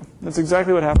CPU. That's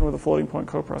exactly what happened with a floating point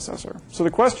coprocessor. So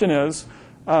the question is,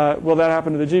 will that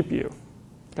happen to the GPU?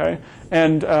 Okay?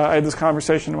 And I had this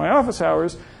conversation in my office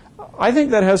hours. I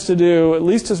think that has to do at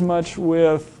least as much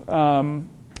with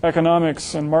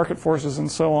economics and market forces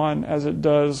and so on as it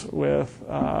does with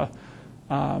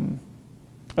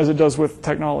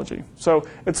technology. So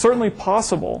it's certainly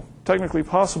possible, technically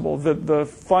possible, that the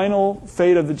final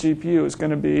fate of the GPU is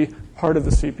going to be part of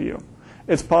the CPU.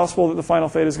 It's possible that the final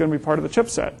fate is going to be part of the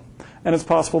chipset. And it's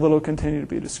possible that it will continue to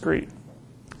be discrete.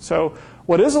 So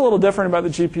what is a little different about the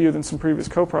GPU than some previous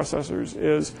coprocessors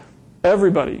is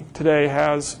everybody today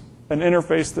has an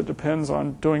interface that depends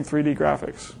on doing 3D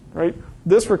graphics, right?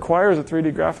 This requires a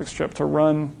 3D graphics chip to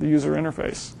run the user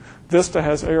interface. Vista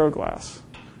has Aeroglass.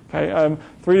 Okay?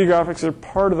 3D graphics are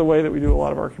part of the way that we do a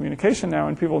lot of our communication now,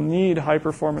 and people need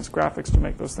high-performance graphics to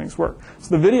make those things work.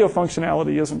 So the video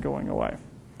functionality isn't going away.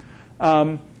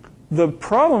 The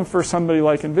problem for somebody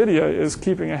like NVIDIA is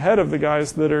keeping ahead of the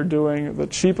guys that are doing the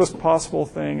cheapest possible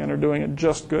thing and are doing it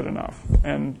just good enough.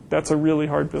 And that's a really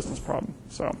hard business problem.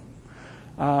 So,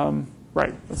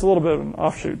 right, it's a little bit of an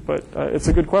offshoot, but it's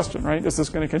a good question, right? Is this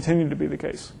going to continue to be the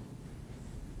case?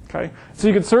 Okay, so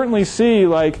you could certainly see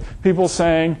like people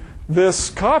saying, this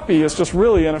copy is just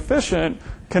really inefficient.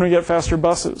 Can we get faster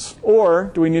buses?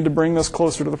 Or do we need to bring this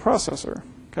closer to the processor?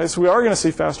 Okay, so we are going to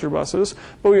see faster buses,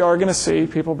 but we are going to see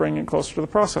people bringing it closer to the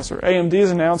processor.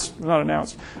 AMD's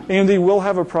AMD will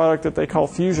have a product that they call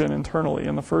Fusion internally,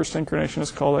 and the first incarnation is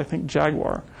called, I think,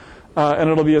 Jaguar. And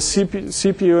it'll be a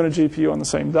CPU and a GPU on the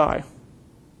same die.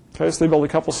 Okay, so they build a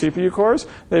couple CPU cores.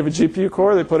 They have a GPU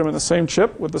core. They put them in the same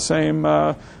chip with the same,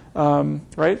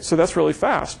 right? So that's really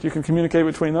fast. You can communicate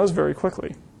between those very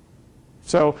quickly.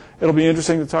 So it'll be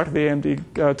interesting to talk to the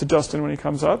AMD, to Justin when he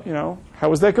comes up. You know,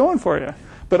 how is that going for you?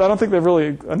 But I don't think they've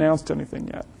really announced anything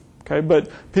yet. Okay,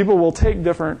 but people will take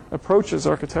different approaches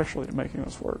architecturally to making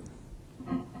this work.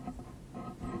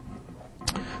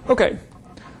 Okay,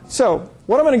 so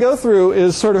what I'm going to go through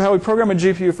is sort of how we program a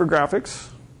GPU for graphics.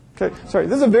 Okay, sorry,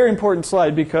 this is a very important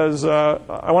slide because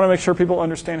I want to make sure people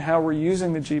understand how we're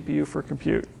using the GPU for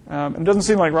compute. And it doesn't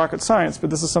seem like rocket science, but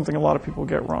this is something a lot of people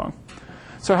get wrong.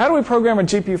 So how do we program a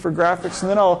GPU for graphics? And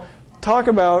then I'll talk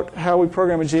about how we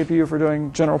program a GPU for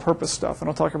doing general purpose stuff. And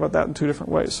I'll talk about that in 2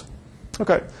 different ways.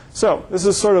 Okay, so this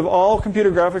is sort of all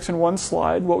computer graphics in one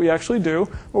slide. What we actually do,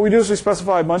 what we do is we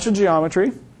specify a bunch of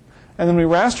geometry. And then we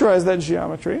rasterize that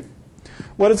geometry.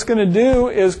 What it's going to do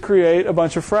is create a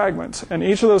bunch of fragments. And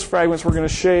each of those fragments we're going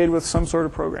to shade with some sort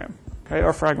of program. Okay,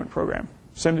 our fragment program,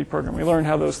 SIMD program. We learn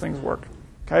how those things work.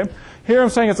 Okay? Here I'm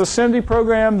saying it's a SIMD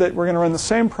program that we're going to run the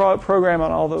same program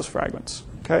on all those fragments.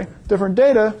 Okay? Different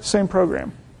data, same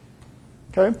program.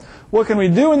 Okay? What can we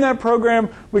do in that program?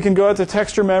 We can go out to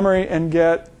texture memory and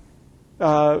get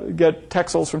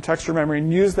texels from texture memory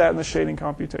and use that in the shading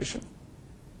computation.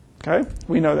 Okay?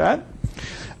 We know that.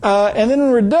 And then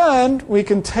when we're done, we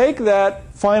can take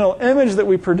that final image that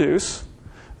we produce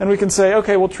and we can say,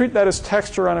 okay, we'll treat that as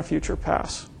texture on a future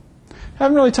pass.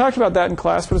 haven't really talked about that in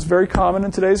class, but it's very common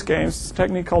in today's games. It's a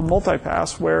technique called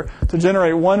multipass, where to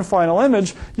generate one final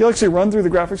image, you'll actually run through the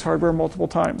graphics hardware multiple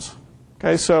times.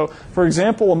 Okay, so for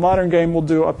example, a modern game will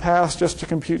do a pass just to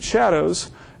compute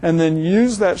shadows, and then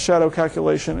use that shadow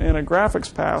calculation in a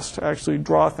graphics pass to actually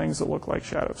draw things that look like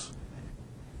shadows.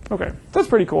 Okay, that's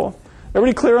pretty cool.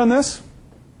 Everybody clear on this?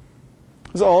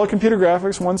 This is all computer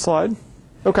graphics, one slide.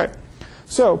 Okay,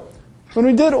 so when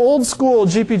we did old school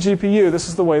Gpgpu, this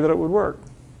is the way that it would work.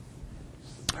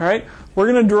 All right,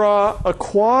 we're going to draw a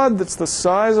quad that's the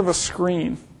size of a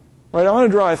screen. Right, I want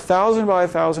to draw a 1,000 by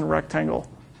 1,000 rectangle.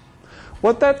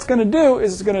 What that's going to do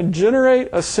is it's going to generate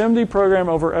a SIMD program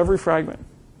over every fragment.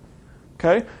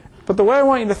 Okay? But the way I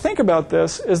want you to think about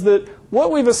this is that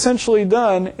what we've essentially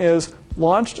done is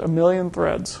launched 1,000,000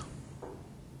 threads.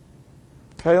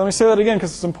 Okay, let me say that again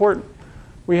because it's important.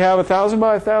 We have a 1,000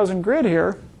 by 1,000 grid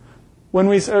here. When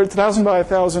we, or 1,000 by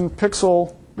 1,000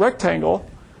 pixel rectangle.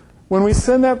 When we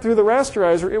send that through the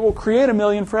rasterizer, it will create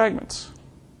 1,000,000 fragments.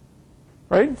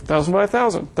 Right? 1,000 by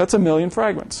 1,000. That's 1,000,000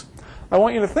 fragments. I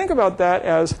want you to think about that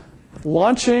as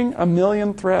launching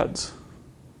 1,000,000 threads.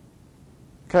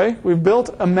 Okay? We've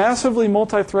built a massively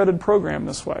multi-threaded program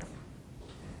this way.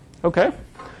 Okay?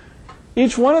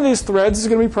 Each one of these threads is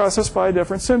going to be processed by a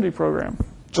different SIMD program,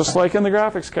 just like in the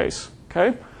graphics case.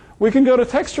 Okay? We can go to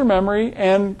texture memory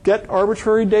and get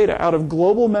arbitrary data out of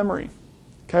global memory.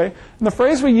 Okay? And the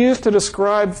phrase we use to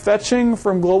describe fetching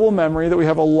from global memory, that we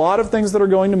have a lot of things that are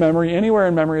going to memory anywhere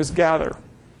in memory, is gather.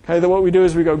 Okay? That what we do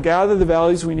is we go gather the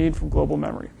values we need from global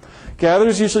memory. Gather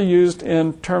is usually used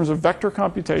in terms of vector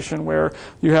computation, where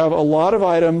you have a lot of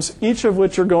items, each of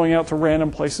which are going out to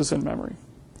random places in memory.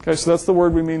 Okay, so that's the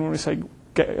word we mean when we say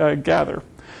gather.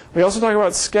 We also talk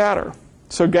about scatter.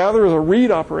 So gather is a read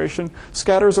operation.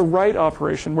 Scatter is a write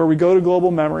operation, where we go to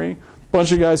global memory. A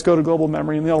bunch of guys go to global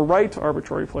memory, and they'll write to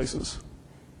arbitrary places.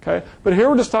 Okay, but here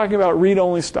we're just talking about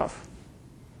read-only stuff.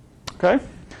 Okay,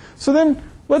 so then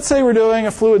let's say we're doing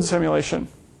a fluid simulation.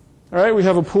 All right, we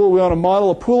have a pool. We want to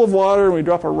model a pool of water, and we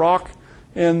drop a rock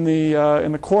in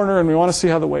the corner, and we want to see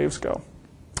how the waves go.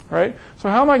 All right. So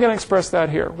how am I going to express that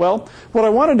here? Well, what I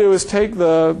want to do is take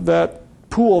that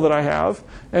pool that I have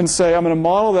and say I'm going to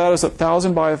model that as a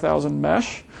 1,000 by 1,000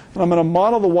 mesh, and I'm going to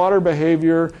model the water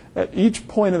behavior at each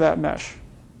point of that mesh.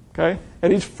 Okay.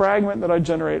 At each fragment that I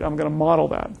generate, I'm going to model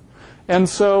that. And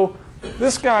so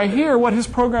this guy here, what his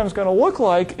program is going to look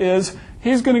like is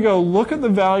he's going to go look at the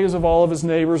values of all of his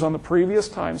neighbors on the previous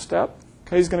time step.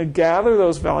 Okay, he's going to gather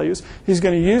those values. He's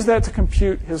going to use that to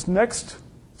compute his next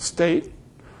state,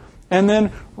 and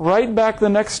then write back the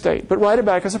next state, but write it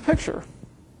back as a picture.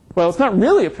 Well, it's not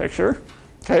really a picture.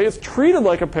 Okay, it's treated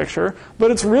like a picture,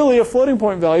 but it's really a floating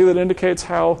point value that indicates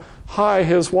how high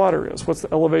his water is, what's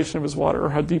the elevation of his water, or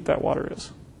how deep that water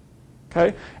is.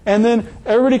 Okay, and then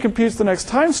everybody computes the next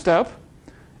time step,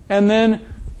 and then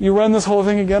you run this whole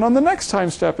thing again on the next time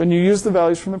step, and you use the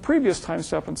values from the previous time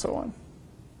step, and so on.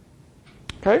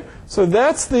 Okay, so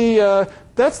that's the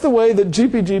way that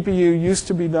Gpgpu used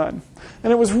to be done,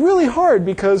 and it was really hard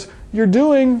because you're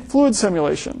doing fluid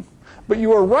simulation, but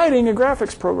you are writing a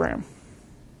graphics program.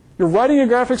 You're writing a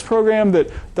graphics program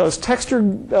that does texture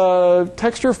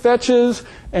fetches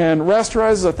and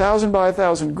rasterizes a 1,000 by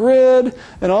 1,000 grid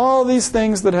and all these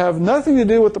things that have nothing to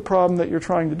do with the problem that you're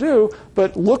trying to do,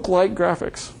 but look like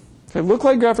graphics. Okay, look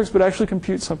like graphics, but actually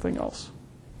compute something else.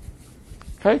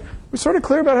 Okay, we sort of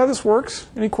clear about how this works.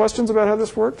 Any questions about how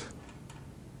this worked?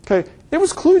 Okay, it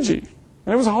was kludgy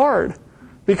and it was hard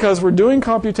because we're doing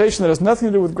computation that has nothing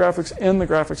to do with graphics in the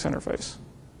graphics interface.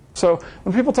 So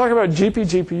when people talk about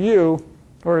Gpgpu,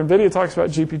 or NVIDIA talks about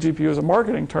Gpgpu as a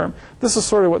marketing term, this is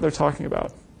sort of what they're talking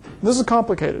about. This is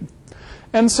complicated.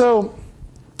 And so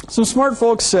some smart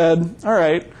folks said, all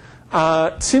right,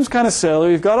 it seems kind of silly.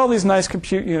 We've got all these nice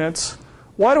compute units.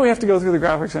 Why do we have to go through the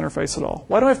graphics interface at all?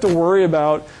 Why do I have to worry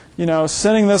about,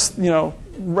 sending this,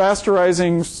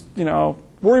 rasterizing,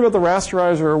 worry about the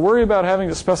rasterizer, or worry about having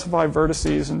to specify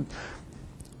vertices? And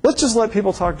let's just let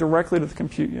people talk directly to the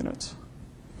compute units.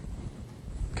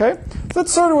 Okay,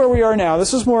 that's sort of where we are now.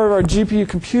 This is more of our GPU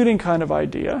computing kind of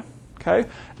idea. Okay,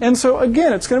 and so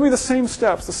again, it's going to be the same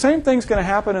steps. The same thing's going to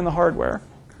happen in the hardware,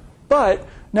 but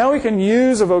now we can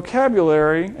use a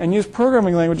vocabulary and use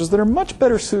programming languages that are much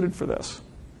better suited for this.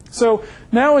 So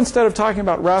now instead of talking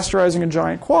about rasterizing a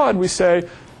giant quad, we say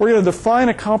we're going to define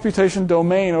a computation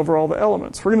domain over all the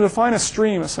elements. We're going to define a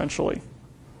stream, essentially.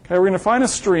 Okay, we're going to define a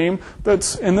stream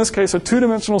that's, in this case, a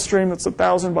two-dimensional stream that's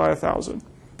 1,000 by 1,000.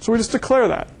 So we just declare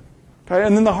that. Okay,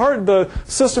 and then the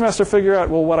system has to figure out,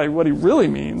 well, what he really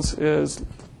means is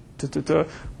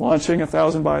launching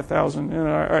 1,000 by 1,000. All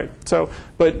right. So,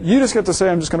 but you just get to say,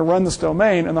 I'm just going to run this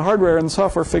domain, and the hardware and the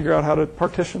software figure out how to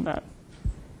partition that.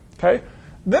 Okay.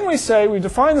 Then we say we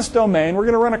define this domain. We're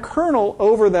going to run a kernel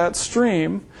over that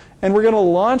stream, and we're going to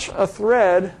launch a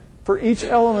thread for each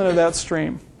element of that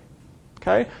stream.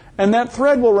 Okay. And that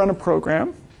thread will run a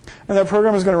program, and that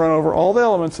program is going to run over all the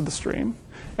elements of the stream,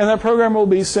 and that program will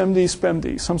be SIMD,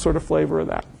 SPEMD, some sort of flavor of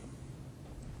that.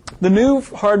 The new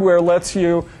hardware lets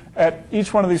you, at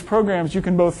each one of these programs, you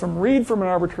can both read from an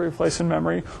arbitrary place in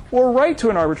memory or write to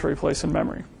an arbitrary place in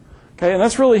memory. Okay, and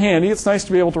that's really handy. It's nice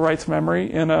to be able to write to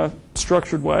memory in a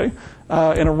structured way,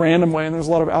 in a random way, and there's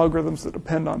a lot of algorithms that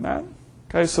depend on that.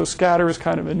 Okay, so scatter is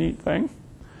kind of a neat thing.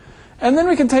 And then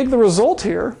we can take the result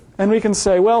here, and we can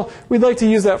say, well, we'd like to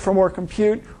use that for more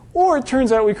compute, or it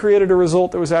turns out we created a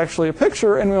result that was actually a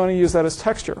picture, and we want to use that as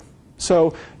texture.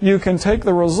 So you can take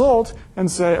the result and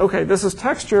say, okay, this is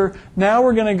texture. Now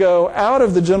we're going to go out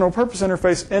of the general purpose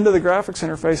interface into the graphics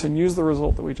interface and use the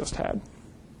result that we just had.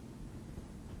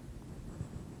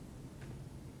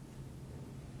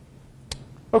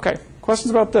 Okay,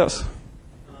 questions about this?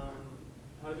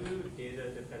 How do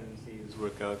data dependencies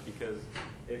work out? Because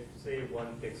if, say,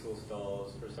 one pixel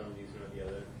stalls for some reason or the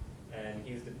other, and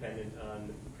he's dependent on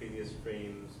the previous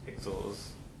frame's pixels,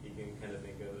 he can kind of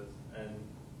think of it. And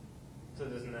so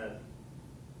doesn't that,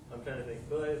 I'm trying to think,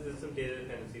 well, there's some data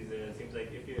dependencies there. It seems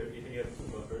like if you have two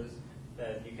buffers,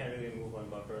 that you can't really move one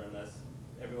buffer unless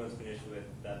everyone's finished with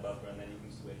that buffer, and then you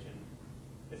can switch. And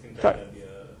it seems like that'd be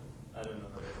I don't know.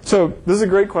 So this is a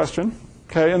great question.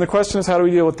 Okay, and the question is, how do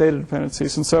we deal with data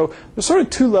dependencies? And so there's sort of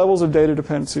two levels of data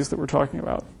dependencies that we're talking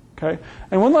about. Okay,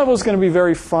 and one level is going to be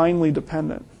very finely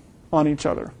dependent on each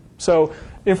other. So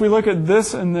if we look at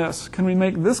this and this, can we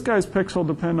make this guy's pixel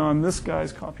depend on this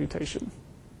guy's computation?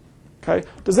 Okay,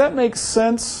 does that make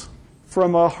sense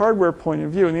from a hardware point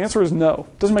of view? And the answer is no.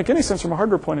 It doesn't make any sense from a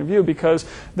hardware point of view because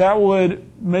that would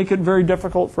make it very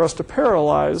difficult for us to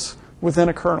parallelize within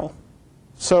a kernel.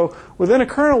 So within a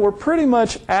kernel, we're pretty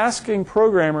much asking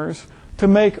programmers to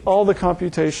make all the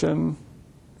computation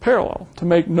parallel, to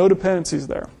make no dependencies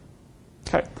there.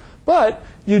 Okay. But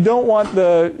you don't want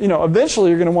eventually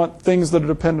you're going to want things that are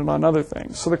dependent on other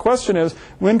things. So the question is,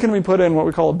 when can we put in what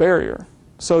we call a barrier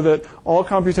so that all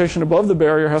computation above the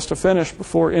barrier has to finish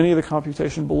before any of the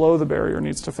computation below the barrier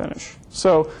needs to finish?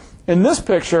 So in this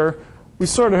picture, we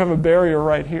sort of have a barrier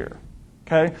right here,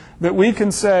 okay, that we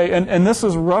can say, and this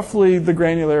is roughly the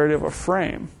granularity of a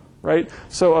frame. Right?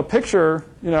 So a picture,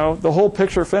 the whole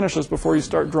picture finishes before you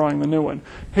start drawing the new one.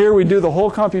 Here we do the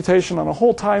whole computation on a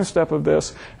whole time step of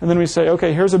this, and then we say,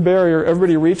 okay, here's a barrier.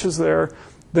 Everybody reaches there.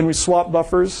 Then we swap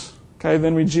buffers. Okay,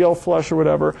 then we GL flush or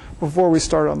whatever before we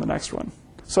start on the next one.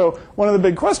 So one of the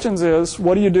big questions is,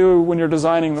 what do you do when you're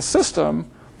designing the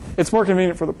system? It's more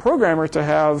convenient for the programmer to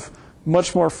have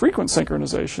much more frequent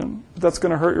synchronization, but that's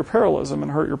going to hurt your parallelism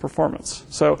and hurt your performance.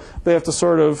 So they have to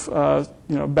sort of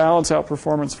balance out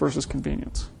performance versus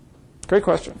convenience. Great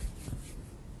question.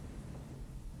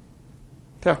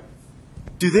 Yeah.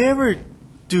 Do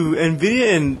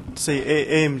NVIDIA and say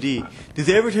AMD? Do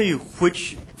they ever tell you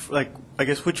which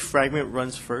fragment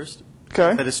runs first? Okay.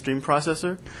 At a stream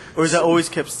processor, or is that always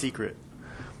kept secret?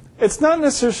 It's not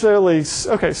necessarily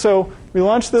okay. So we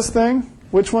launch this thing.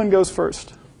 Which one goes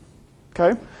first?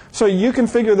 Okay, so you can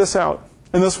figure this out,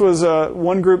 and this was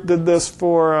one group did this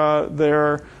for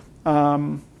their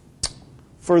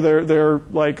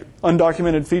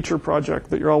undocumented feature project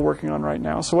that you're all working on right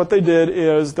now. So what they did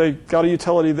is they got a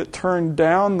utility that turned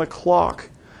down the clock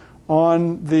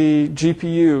on the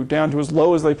GPU down to as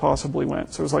low as they possibly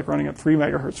went. So it was like running at 3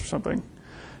 megahertz or something,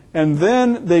 and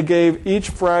then they gave each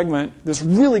fragment this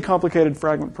really complicated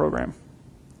fragment program.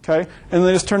 Okay, and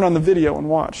they just turned on the video and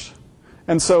watched.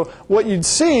 And so what you'd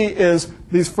see is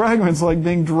these fragments like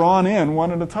being drawn in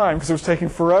one at a time because it was taking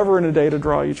forever and a day to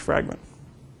draw each fragment.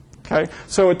 Okay,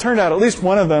 so it turned out at least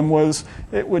one of them was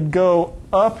it would go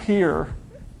up here.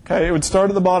 Okay, it would start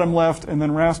at the bottom left and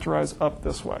then rasterize up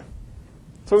this way.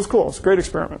 So it was cool. It's a great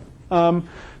experiment.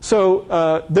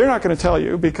 So they're not going to tell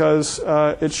you because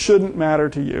it shouldn't matter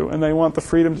to you, and they want the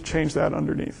freedom to change that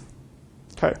underneath.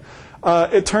 Okay,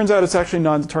 it turns out it's actually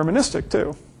non-deterministic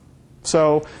too.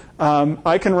 So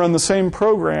I can run the same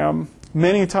program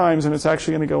many times, and it's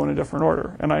actually going to go in a different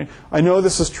order. And I know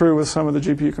this is true with some of the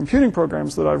GPU computing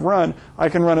programs that I've run. I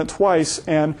can run it twice,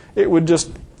 and it would just,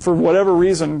 for whatever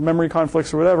reason, memory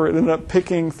conflicts or whatever, it ended up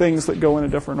picking things that go in a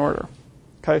different order.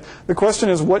 Okay? The question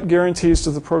is, what guarantees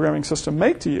does the programming system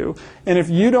make to you? And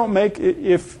if you don't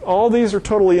if all these are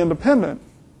totally independent,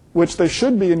 which they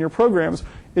should be in your programs,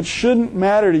 it shouldn't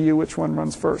matter to you which one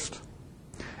runs first.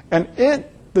 And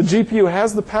it the GPU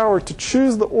has the power to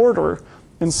choose the order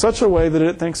in such a way that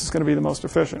it thinks it's going to be the most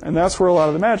efficient. And that's where a lot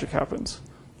of the magic happens,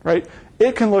 right?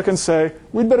 It can look and say,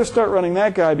 we'd better start running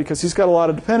that guy because he's got a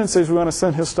lot of dependencies. We want to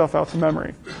send his stuff out to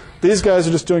memory. These guys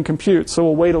are just doing compute, so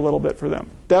we'll wait a little bit for them.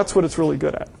 That's what it's really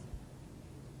good at.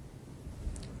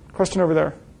 Question over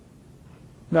there?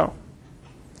 No.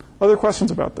 Other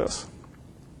questions about this?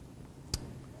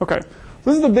 Okay.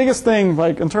 This is the biggest thing,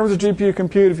 like in terms of GPU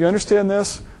compute. If you understand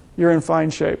this, you're in fine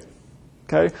shape.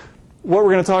 Okay. What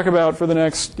we're going to talk about for the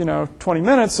next 20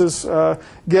 minutes is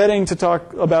getting to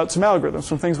talk about some algorithms,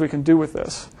 some things we can do with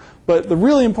this. But the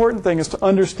really important thing is to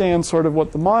understand sort of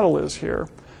what the model is here,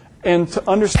 and to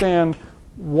understand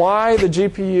why the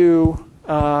GPU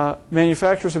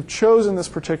manufacturers have chosen this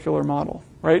particular model.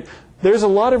 Right? There's a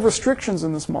lot of restrictions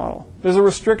in this model. There's a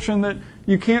restriction that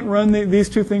you can't run these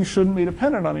two things shouldn't be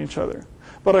dependent on each other.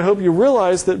 But I hope you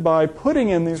realize that by putting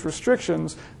in these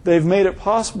restrictions, they've made it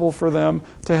possible for them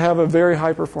to have a very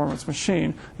high performance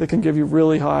machine that can give you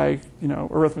really high,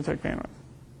 arithmetic bandwidth.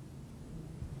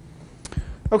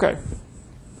 Okay.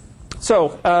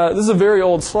 So this is a very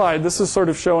old slide. This is sort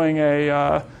of showing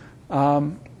a,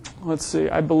 let's see,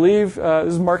 I believe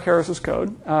this is Mark Harris's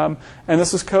code. And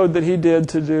this is code that he did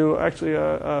to do actually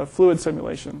a fluid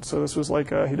simulation. So this was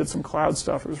like he did some cloud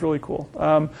stuff. It was really cool.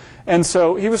 And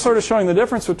so he was sort of showing the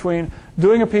difference between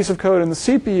doing a piece of code in the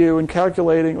CPU and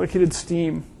calculating, like he did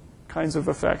steam kinds of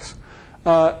effects.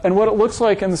 And what it looks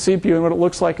like in the CPU and what it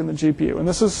looks like in the GPU. And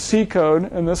this is C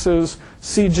code, and this is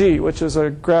CG, which is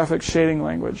a graphics shading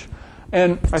language.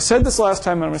 And I said this last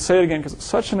time, and I'm going to say it again because it's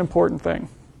such an important thing.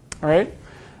 All right?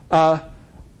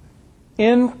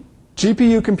 In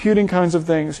GPU computing kinds of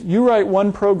things, you write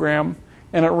one program,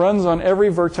 and it runs on every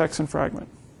vertex and fragment.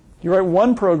 You write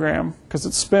one program, because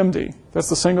it's SPIMD. That's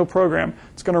the single program.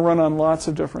 It's going to run on lots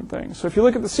of different things. So if you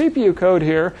look at the CPU code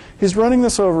here, he's running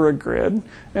this over a grid.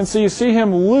 And so you see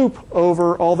him loop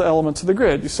over all the elements of the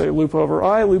grid. You say loop over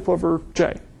I, loop over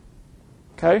J.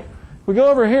 Okay? If we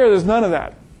go over here, there's none of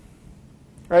that.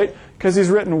 Right? Because he's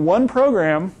written one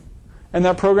program, and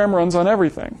that program runs on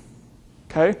everything.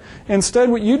 Okay? Instead,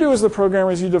 what you do as the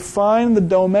programmer is you define the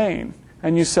domain.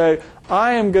 And you say,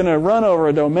 I am going to run over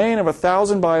a domain of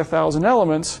 1,000 by 1,000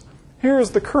 elements. Here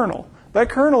is the kernel. That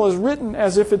kernel is written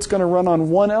as if it's going to run on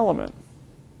one element.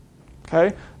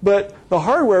 Okay? But the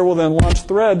hardware will then launch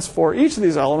threads for each of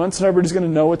these elements, and everybody's going to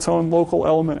know its own local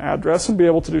element address and be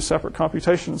able to do separate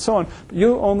computation and so on. But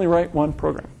you only write one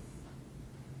program.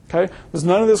 Okay? There's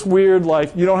none of this weird,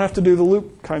 like, you don't have to do the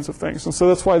loop kinds of things. And so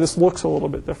that's why this looks a little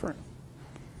bit different.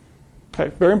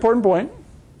 Okay, very important point.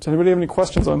 Does anybody have any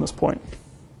questions on this point?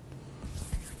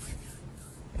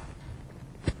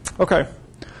 Okay,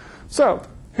 so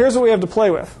here's what we have to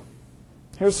play with.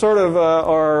 Here's sort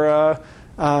of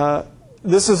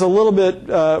this is a little bit,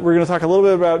 we're going to talk a little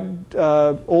bit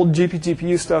about old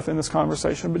Gpgpu stuff in this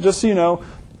conversation, but just so you know,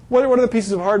 what are the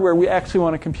pieces of hardware we actually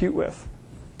want to compute with?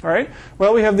 All right,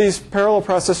 well, we have these parallel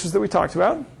processors that we talked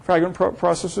about, fragment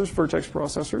processors, vertex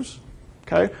processors.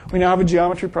 Okay, we now have a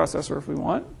geometry processor if we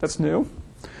want. That's new.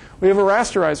 We have a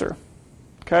rasterizer.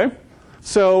 Okay,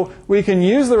 so we can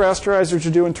use the rasterizer to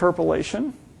do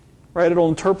interpolation. Right,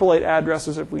 it'll interpolate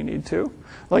addresses if we need to.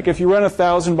 Like if you run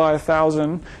 1,000 by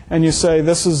 1,000 and you say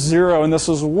this is 0 and this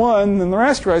is 1, then the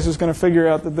rasterizer is going to figure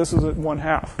out that this is at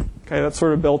 1/2. Okay, that's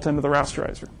sort of built into the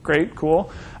rasterizer. Great,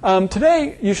 cool.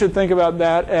 Today, you should think about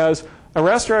that as a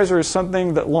rasterizer is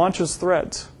something that launches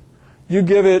threads. You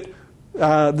give it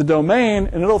the domain,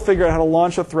 and it'll figure out how to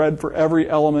launch a thread for every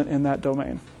element in that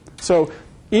domain. So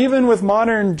even with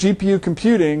modern GPU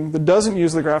computing that doesn't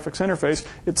use the graphics interface,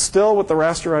 it's still what the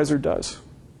rasterizer does.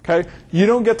 Okay? You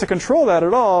don't get to control that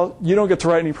at all. You don't get to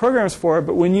write any programs for it.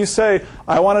 But when you say,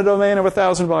 I want a domain of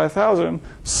 1,000 by 1,000,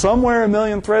 somewhere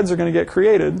 1,000,000 threads are going to get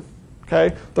created.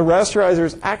 Okay? The rasterizer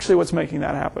is actually what's making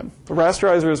that happen. The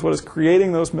rasterizer is what is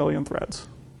creating those 1,000,000 threads.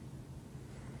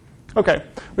 Okay,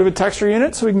 we have a texture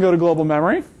unit, so we can go to global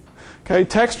memory. Okay,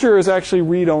 texture is actually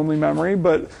read-only memory,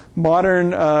 but modern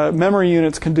memory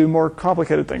units can do more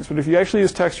complicated things. But if you actually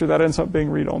use texture, that ends up being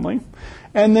read-only.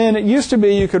 And then it used to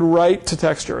be you could write to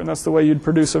texture, and that's the way you'd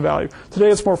produce a value. Today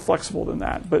it's more flexible than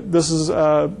that, but this is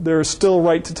there's still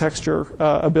write to texture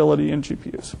ability in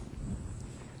GPUs.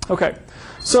 Okay,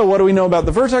 so what do we know about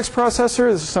the vertex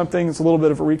processor? This is something that's a little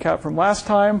bit of a recap from last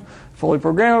time. Fully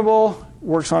programmable.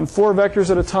 Works on 4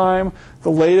 vectors at a time. The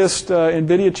latest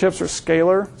NVIDIA chips are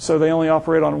scalar, so they only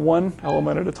operate on one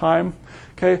element at a time.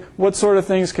 Okay, what sort of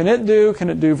things can it do?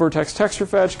 Can it do vertex texture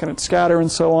fetch? Can it scatter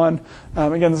and so on?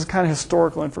 Again, this is kind of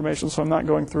historical information, so I'm not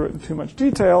going through it in too much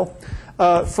detail.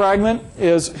 Fragment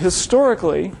is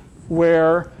historically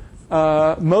where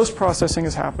most processing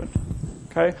has happened.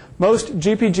 Okay? Most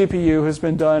Gpgpu has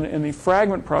been done in the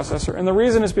fragment processor, and the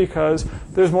reason is because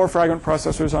there's more fragment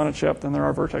processors on a chip than there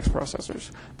are vertex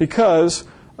processors, because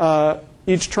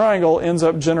each triangle ends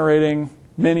up generating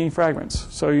many fragments.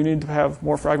 So you need to have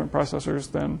more fragment processors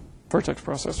than vertex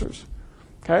processors.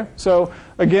 Okay? So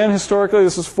again, historically,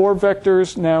 this is 4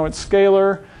 vectors. Now it's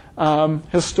scalar.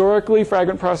 Historically,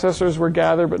 fragment processors were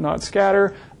gather but not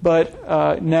scatter,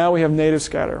 but now we have native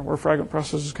scatter, where fragment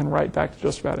processors can write back to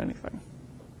just about anything.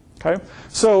 Okay?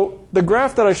 So the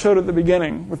graph that I showed at the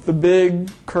beginning with the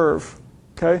big curve,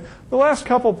 okay, the last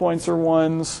couple points are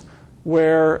ones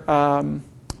where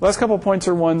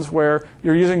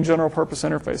you're using general purpose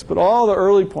interface, but all the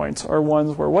early points are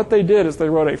ones where what they did is they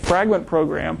wrote a fragment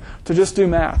program to just do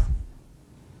math.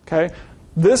 Okay?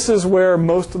 This is where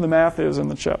most of the math is in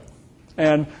the chip.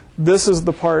 And this is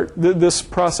the part, this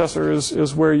processor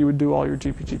is where you would do all your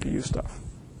GPGPU stuff.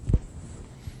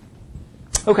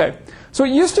 Okay, so it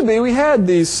used to be we had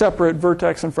these separate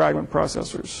vertex and fragment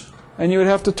processors. And you would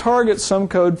have to target some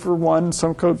code for one,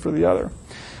 some code for the other.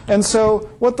 And so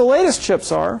what the latest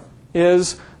chips are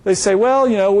is they say, well,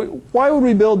 you know, why would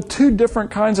we build 2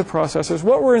 different kinds of processors?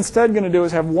 What we're instead going to do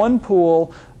is have one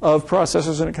pool of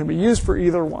processors, and it can be used for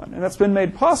either one. And that's been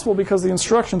made possible because the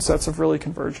instruction sets have really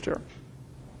converged here.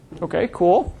 Okay,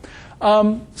 cool.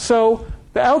 So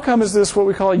the outcome is this, what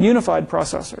we call a unified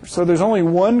processor. So there's only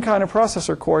one kind of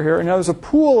processor core here, and now there's a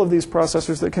pool of these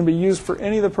processors that can be used for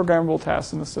any of the programmable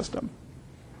tasks in the system.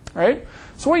 All right?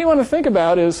 So what you want to think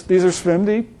about is these are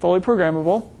SPMD, fully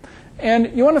programmable.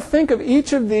 And you want to think of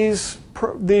each of these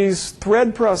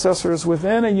thread processors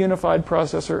within a unified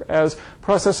processor as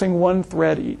processing one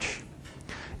thread each.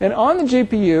 And on the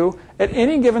GPU, at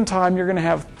any given time, you're going to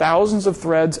have thousands of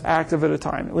threads active at a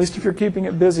time. At least if you're keeping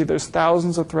it busy, there's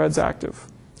thousands of threads active.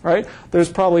 Right?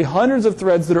 There's probably hundreds of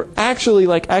threads that are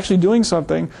actually doing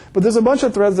something, but there's a bunch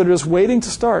of threads that are just waiting to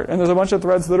start, and there's a bunch of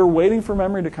threads that are waiting for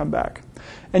memory to come back.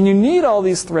 And you need all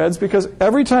these threads because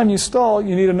every time you stall,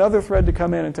 you need another thread to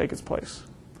come in and take its place.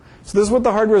 So this is what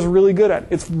the hardware is really good at.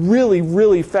 It's really,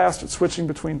 really fast at switching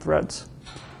between threads.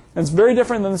 And it's very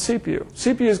different than the CPU.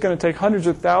 CPU is going to take hundreds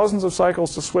of thousands of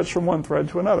cycles to switch from one thread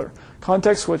to another.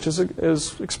 Context switch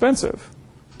is expensive.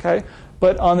 Okay?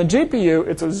 But on the GPU,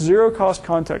 it's a zero-cost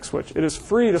context switch. It is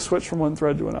free to switch from one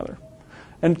thread to another.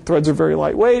 And threads are very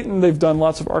lightweight, and they've done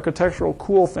lots of architectural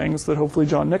cool things that hopefully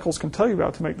John Nichols can tell you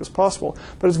about to make this possible.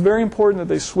 But it's very important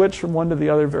that they switch from one to the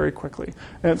other very quickly.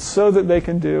 And it's so that they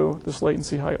can do this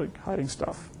latency hiding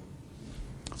stuff.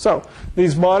 So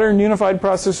these modern unified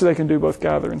processors, they can do both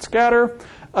gather and scatter.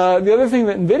 The other thing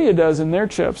that NVIDIA does in their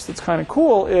chips that's kind of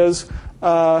cool is,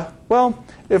 well,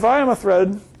 if I am a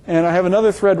thread and I have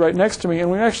another thread right next to me and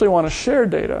we actually want to share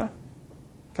data,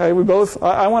 okay,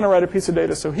 I want to write a piece of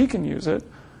data so he can use it,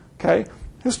 okay.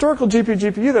 Historical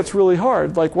Gpgpu, that's really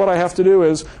hard. Like what I have to do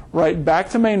is write back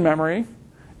to main memory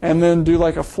and then do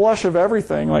like a flush of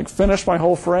everything, like finish my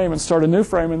whole frame and start a new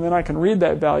frame, and then I can read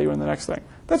that value in the next thing.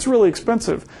 That's really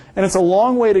expensive. And it's a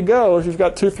long way to go if you've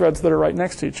got 2 threads that are right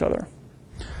next to each other.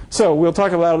 So we'll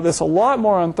talk about this a lot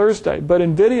more on Thursday. But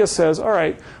NVIDIA says, all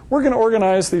right, we're going to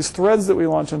organize these threads that we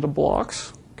launch into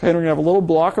blocks. Okay, and we're going to have a little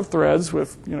block of threads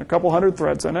with a couple hundred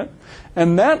threads in it.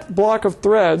 And that block of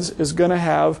threads is going to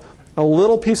have a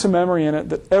little piece of memory in it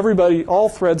that all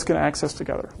threads can access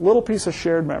together. A little piece of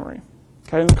shared memory.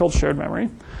 Okay, and it's called shared memory.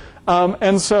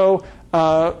 And so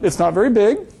it's not very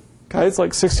big. Okay, it's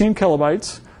like 16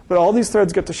 kilobytes. But all these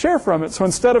threads get to share from it. So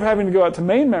instead of having to go out to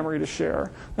main memory to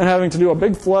share and having to do a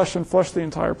big flush and flush the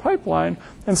entire pipeline,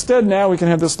 instead now we can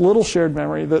have this little shared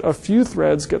memory that a few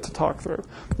threads get to talk through.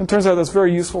 And it turns out that's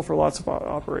very useful for lots of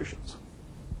operations.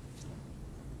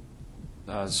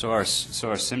 So are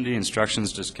SIMD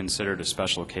instructions just considered a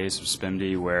special case of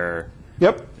SPMD where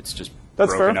it's just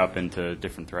broken up into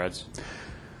different threads?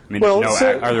 I mean,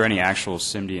 are there any actual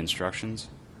SIMD instructions?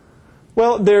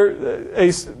 Well, the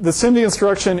SIMD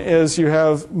instruction is you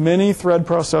have many thread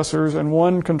processors and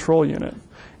one control unit.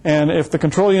 And if the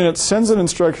control unit sends an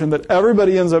instruction that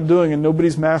everybody ends up doing and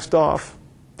nobody's masked off,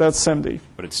 that's SIMD.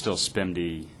 But it's still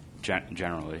SPMD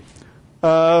generally.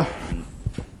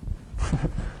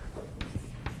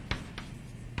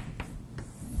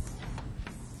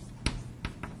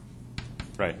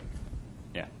 Right.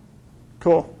 Yeah.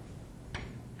 Cool.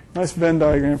 Nice Venn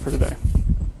diagram for today.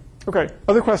 Okay,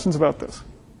 other questions about this?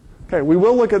 Okay, we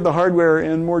will look at the hardware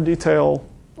in more detail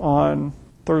on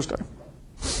Thursday.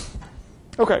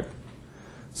 Okay,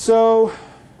 so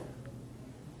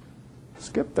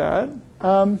skip that.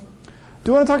 Do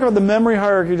you want to talk about the memory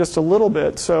hierarchy just a little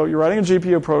bit? So you're writing a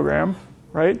GPU program,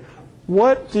 right?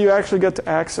 What do you actually get to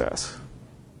access?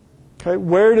 Okay,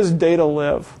 where does data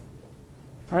live?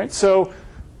 All right, so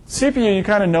CPU, you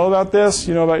kind of know about this.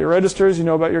 You know about your registers. You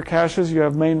know about your caches. You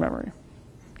have main memory.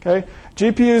 Okay,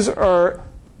 GPUs are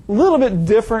a little bit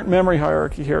different memory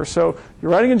hierarchy here. So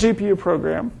you're writing a GPU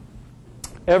program.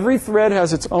 Every thread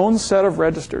has its own set of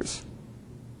registers,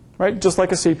 right? Just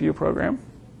like a CPU program.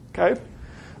 Okay.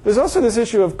 There's also this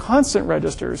issue of constant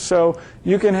registers. So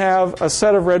you can have a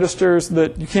set of registers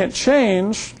that you can't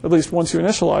change, at least once you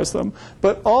initialize them,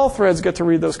 but all threads get to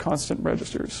read those constant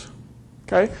registers.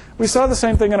 Okay? We saw the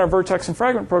same thing in our vertex and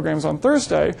fragment programs on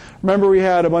Thursday. Remember, we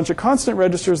had a bunch of constant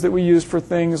registers that we used for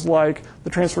things like the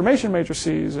transformation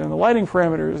matrices and the lighting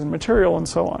parameters and material and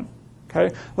so on.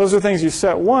 Okay? Those are things you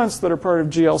set once that are part of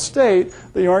GL state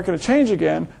that you aren't going to change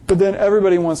again, but then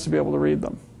everybody wants to be able to read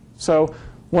them. So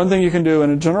one thing you can do in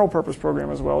a general purpose program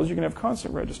as well is you can have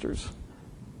constant registers.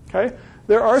 Okay?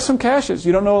 There are some caches.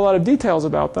 You don't know a lot of details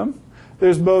about them.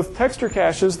 There's both texture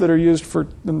caches that are used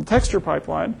in the texture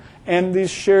pipeline and these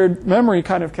shared memory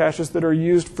kind of caches that are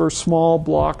used for small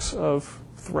blocks of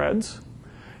threads.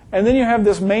 And then you have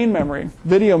this main memory,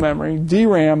 video memory,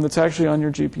 DRAM, that's actually on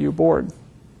your GPU board.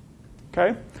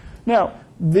 Okay? Now,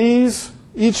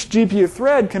 each GPU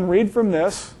thread can read from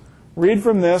this, read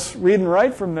from this, read and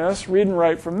write from this, read and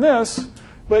write from this.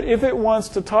 But if it wants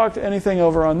to talk to anything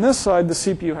over on this side, the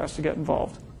CPU has to get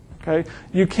involved. Okay?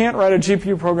 You can't write a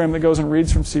GPU program that goes and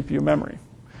reads from CPU memory.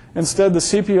 Instead, the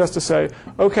CPU has to say,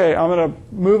 OK, I'm going to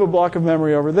move a block of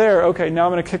memory over there. OK, now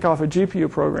I'm going to kick off a GPU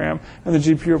program. And the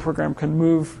GPU program can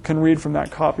read from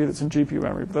that copy that's in GPU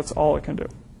memory. But that's all it can do.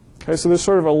 Okay? So there's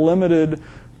sort of a limited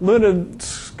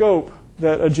scope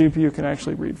that a GPU can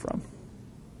actually read from.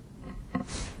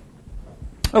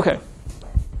 Okay.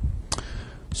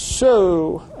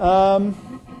 So,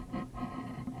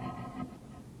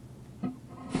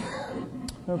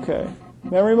 okay.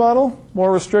 Memory model,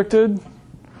 more restricted.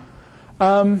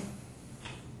 Okay.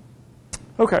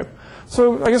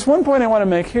 So I guess one point I want to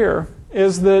make here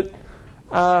is that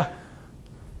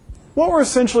what we're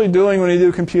essentially doing when we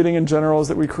do computing in general is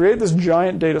that we create this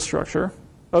giant data structure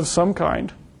of some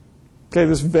kind, okay,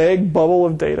 this vague bubble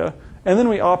of data, and then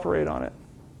we operate on it.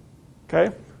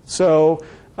 Okay? So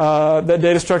that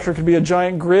data structure could be a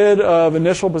giant grid of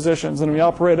initial positions, and we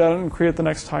operate on it and create the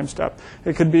next time step.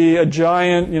 It could be a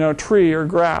giant, tree or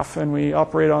graph, and we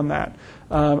operate on that.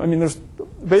 I mean, there's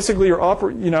basically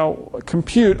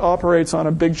compute operates on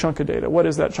a big chunk of data. What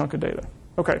is that chunk of data?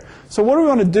 Okay. So what do we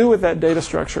want to do with that data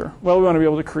structure? Well, we want to be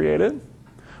able to create it.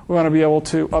 We want to be able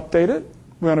to update it.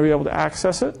 We want to be able to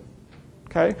access it.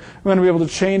 Okay. We want to be able to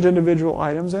change individual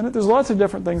items in it. There's lots of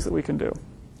different things that we can do.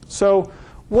 So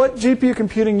what GPU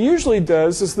computing usually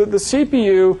does is that the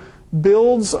CPU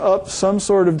builds up some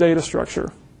sort of data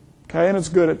structure. Okay, and it's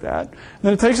good at that. And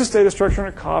then it takes this data structure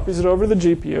and it copies it over to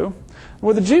the GPU. And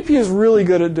what the GPU is really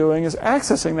good at doing is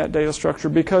accessing that data structure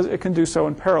because it can do so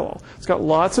in parallel. It's got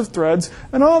lots of threads,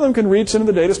 and all of them can reach into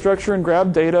the data structure and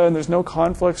grab data, and there's no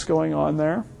conflicts going on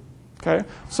there. Okay,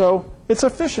 so it's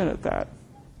efficient at that.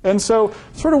 And so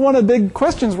sort of one of the big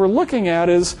questions we're looking at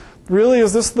is, really,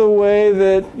 is this the way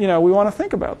that we want to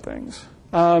think about things?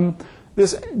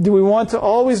 Do we want to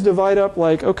always divide up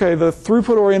like, okay, the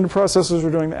throughput-oriented processors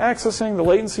are doing the accessing, the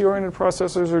latency-oriented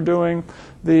processors are doing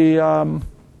the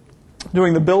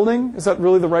building? Is that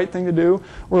really the right thing to do?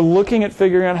 We're looking at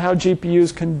figuring out how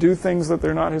GPUs can do things that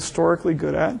they're not historically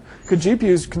good at. Could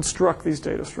GPUs construct these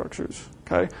data structures?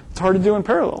 Okay, it's hard to do in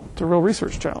parallel. It's a real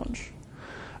research challenge.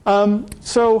 One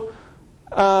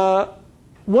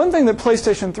thing that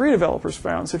PlayStation 3 developers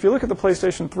found, so if you look at the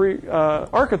PlayStation 3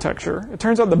 architecture, it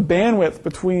turns out the bandwidth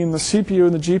between the CPU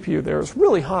and the GPU there is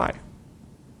really high.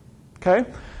 Okay?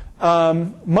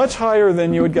 Much higher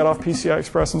than you would get off PCI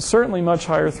Express, and certainly much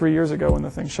higher 3 years ago when the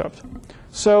thing shipped.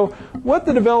 So what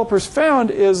the developers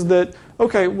found is that,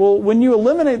 okay, well, when you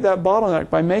eliminate that bottleneck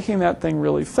by making that thing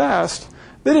really fast,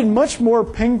 they did much more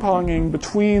ping-ponging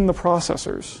between the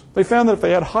processors. They found that if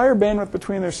they had higher bandwidth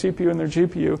between their CPU and their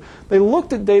GPU, they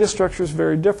looked at data structures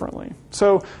very differently.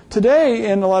 So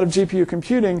today, in a lot of GPU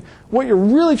computing, what you're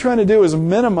really trying to do is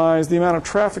minimize the amount of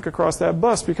traffic across that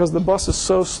bus because the bus is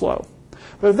so slow.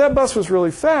 But if that bus was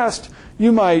really fast,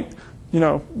 you might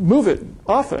move it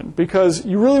often because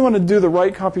you really want to do the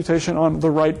right computation on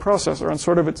the right processor, on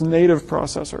sort of its native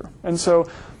processor. And so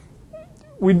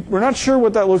we're not sure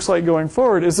what that looks like going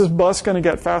forward. Is this bus going to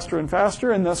get faster and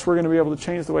faster, and thus we're going to be able to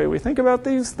change the way we think about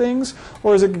these things?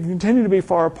 Or is it going to continue to be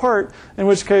far apart, in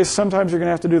which case sometimes you're going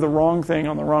to have to do the wrong thing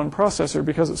on the wrong processor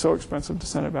because it's so expensive to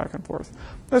send it back and forth?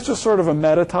 That's just sort of a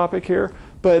meta topic here.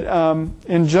 But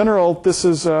in general, this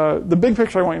is the big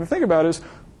picture I want you to think about is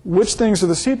which things are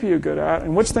the CPU good at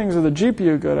and which things are the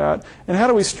GPU good at, and how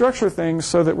do we structure things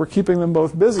so that we're keeping them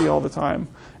both busy all the time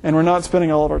and we're not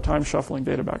spending all of our time shuffling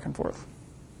data back and forth.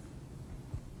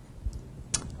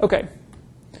 Okay.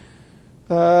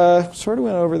 Sort of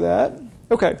went over that.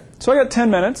 Okay, so I got 10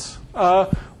 minutes.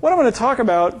 What I'm going to talk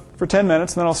about for 10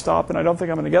 minutes, and then I'll stop, and I don't think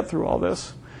I'm going to get through all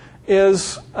this,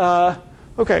 is,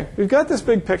 okay, we've got this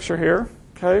big picture here.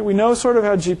 Okay, we know sort of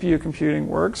how GPU computing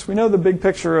works. We know the big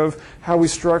picture of how we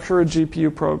structure a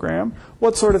GPU program,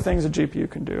 what sort of things a GPU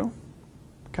can do.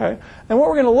 Okay, and what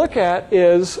we're going to look at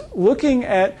is looking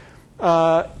at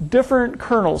different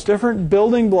kernels, different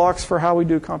building blocks for how we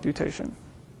do computation.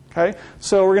 Okay,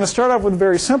 so we're going to start off with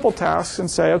very simple tasks and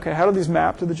say, okay, how do these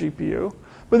map to the GPU?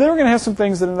 But then we're going to have some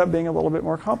things that end up being a little bit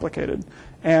more complicated.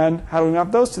 And how do we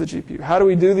map those to the GPU? How do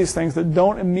we do these things that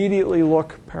don't immediately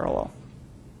look parallel?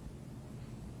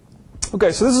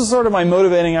 Okay, so this is sort of my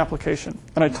motivating application.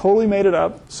 And I totally made it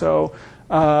up, so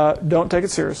don't take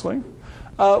it seriously.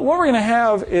 What we're going to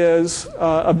have is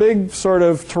a big sort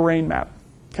of terrain map.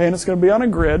 Okay, and it's going to be on a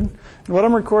grid. And what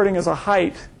I'm recording is a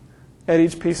height at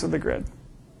each piece of the grid.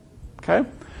 Okay?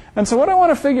 And so what I want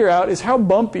to figure out is how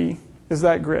bumpy is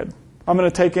that grid. I'm going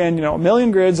to take in, a million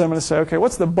grids, and I'm going to say, okay,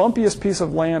 what's the bumpiest piece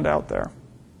of land out there?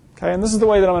 Okay, and this is the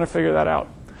way that I'm going to figure that out.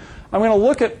 I'm going to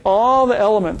look at all the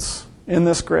elements in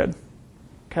this grid.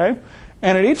 Okay?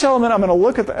 And at each element, I'm going to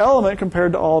look at the element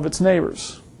compared to all of its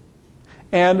neighbors.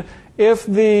 And if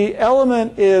the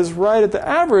element is right at the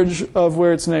average of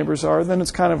where its neighbors are, then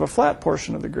it's kind of a flat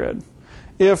portion of the grid.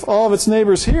 If all of its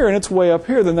neighbors here and it's way up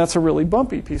here, then that's a really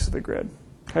bumpy piece of the grid.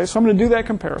 Okay, so I'm going to do that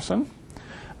comparison.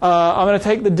 I'm going to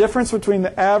take the difference between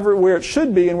the average, where it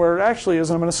should be and where it actually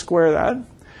is, and I'm going to square that. And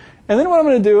then what I'm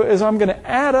going to do is I'm going to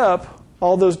add up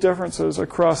all those differences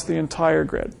across the entire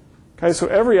grid. Okay, so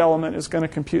every element is going to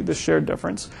compute this shared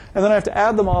difference. And then I have to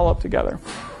add them all up together.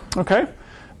 Okay?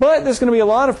 But there's going to be a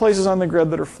lot of places on the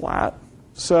grid that are flat.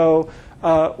 So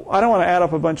I don't want to add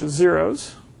up a bunch of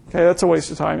zeros. Okay, that's a waste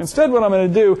of time. Instead, what I'm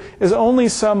going to do is only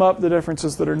sum up the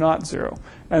differences that are not zero.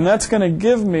 And that's going to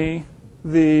give me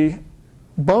the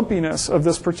bumpiness of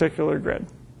this particular grid.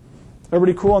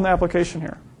 Everybody cool on the application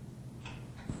here?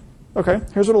 Okay,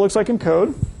 here's what it looks like in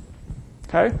code.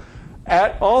 Okay,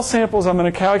 at all samples, I'm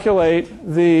going to calculate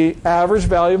the average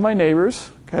value of my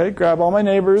neighbors. Okay, grab all my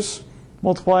neighbors,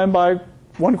 multiply them by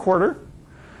 1/4.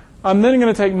 I'm then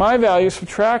going to take my value,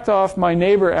 subtract off my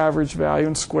neighbor average value,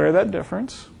 and square that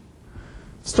difference.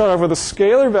 Start off with a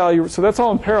scalar value, so that's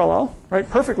all in parallel, right?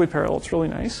 Perfectly parallel, it's really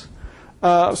nice.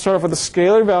 Start off with a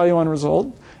scalar value on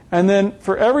result, and then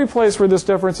for every place where this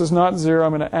difference is not zero,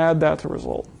 I'm going to add that to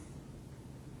result.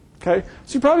 Okay,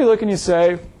 so you probably look and you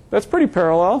say, that's pretty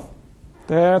parallel.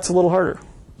 That's a little harder.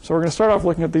 So we're going to start off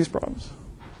looking at these problems.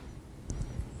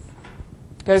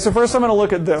 Okay, so first I'm going to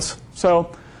look at this.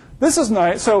 So this is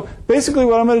nice. So basically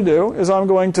what I'm going to do is I'm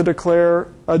going to declare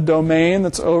a domain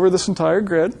that's over this entire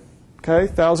grid. Okay,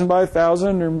 1,000 by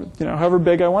 1,000, or however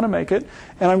big I want to make it,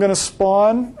 and I'm going to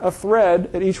spawn a thread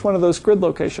at each one of those grid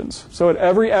locations. So at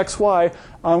every xy,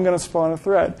 I'm going to spawn a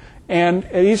thread, and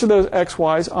at each of those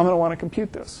xy's, I'm going to want to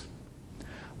compute this.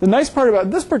 The nice part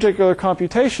about this particular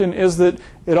computation is that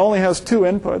it only has two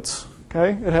inputs.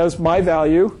 Okay, it has my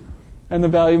value and the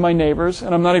value of my neighbors,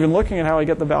 and I'm not even looking at how I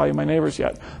get the value of my neighbors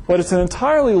yet. But it's an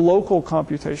entirely local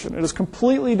computation. It is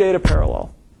completely data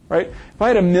parallel. Right? If I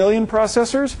had 1 million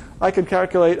processors, I could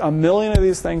calculate 1 million of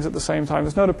these things at the same time.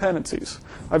 There's no dependencies.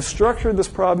 I've structured this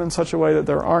problem in such a way that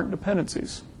there aren't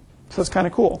dependencies. So that's kind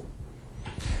of cool.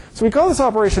 So we call this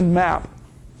operation map.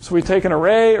 So we take an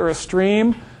array or a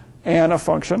stream and a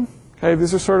function. Okay,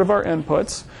 these are sort of our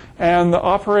inputs. And the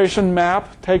operation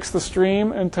map takes the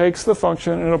stream and takes the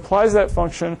function and it applies that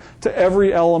function to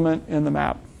every element in the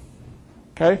map.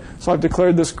 Okay, so I've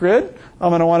declared this grid. I'm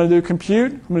going to want to do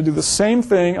compute. I'm going to do the same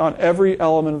thing on every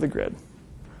element of the grid.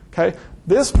 Okay,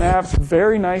 this maps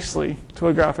very nicely to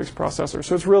a graphics processor,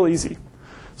 so it's real easy.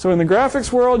 So in the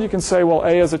graphics world, you can say, well,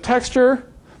 A is a texture.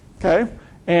 Okay,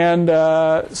 and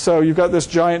so you've got this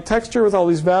giant texture with all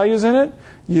these values in it.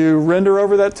 You render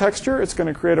over that texture. It's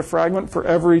going to create a fragment for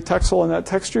every pixel in that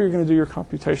texture. You're going to do your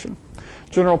computation.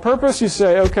 General purpose, you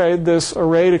say, okay, this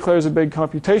array declares a big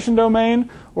computation domain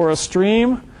or a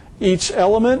stream. Each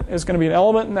element is going to be an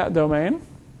element in that domain.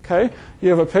 Okay, you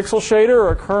have a pixel shader or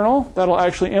a kernel that'll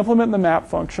actually implement the map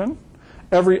function.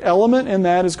 Every element in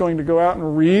that is going to go out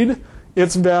and read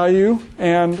its value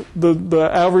and the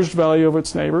averaged value of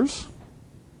its neighbors.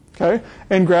 Okay,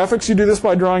 in graphics, you do this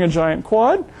by drawing a giant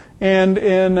quad, and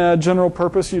in general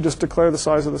purpose, you just declare the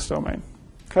size of this domain.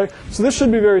 Okay, so this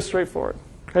should be very straightforward.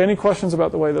 Okay, any questions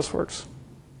about the way this works?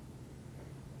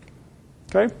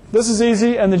 Okay? This is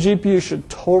easy, and the GPU should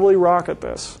totally rock at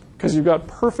this because you've got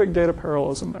perfect data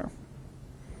parallelism there.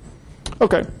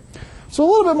 Okay, so a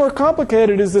little bit more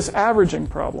complicated is this averaging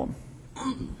problem.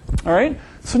 All right,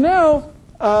 so now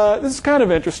this is kind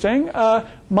of interesting.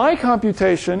 My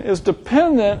computation is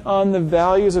dependent on the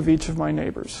values of each of my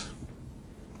neighbors.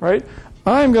 Right?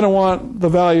 I'm going to want the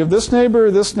value of this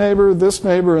neighbor, this neighbor, this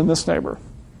neighbor, and this neighbor.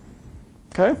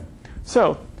 Okay?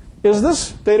 So, is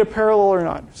this data parallel or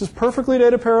not? Is this perfectly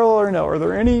data parallel or no? Are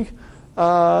there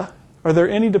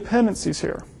any dependencies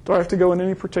here? Do I have to go in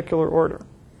any particular order?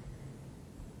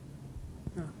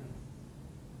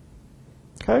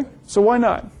 Okay? So why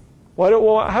not?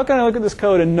 Well, how can I look at this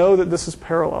code and know that this is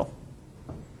parallel?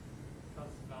 Because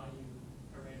the value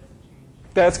array doesn't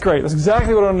change. That's great. That's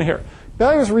exactly what I want to hear.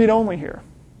 Value is read-only here.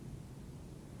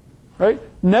 Right?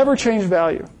 Never change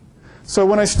value. So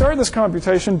when I start this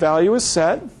computation, value is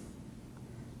set.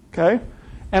 Okay?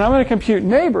 And I'm going to compute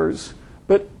neighbors,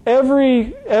 but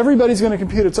everybody's going to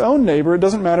compute its own neighbor. It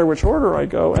doesn't matter which order I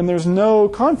go, and there's no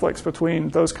conflicts between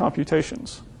those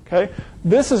computations. Okay?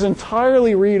 This is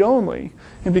entirely read-only,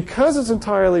 and because it's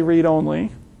entirely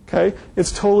read-only, okay,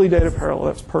 it's totally data parallel.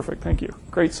 That's perfect. Thank you.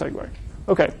 Great segue.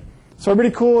 Okay. So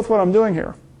everybody cool with what I'm doing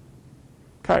here?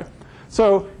 Okay.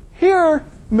 So here,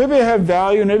 maybe I have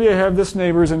value, maybe I have this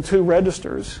neighbors in 2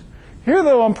 registers. Here,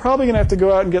 though, I'm probably going to have to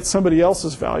go out and get somebody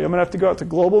else's value. I'm going to have to go out to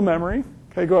global memory,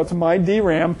 okay, go out to my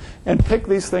DRAM, and pick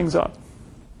these things up.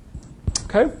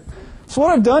 Okay? So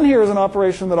what I've done here is an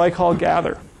operation that I call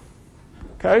gather.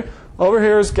 Okay? Over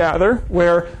here is gather,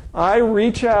 where I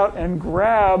reach out and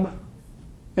grab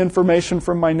information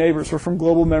from my neighbors or from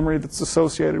global memory that's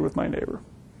associated with my neighbor.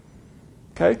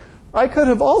 Okay? I could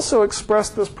have also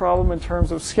expressed this problem in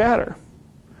terms of scatter.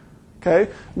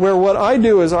 Okay? Where what I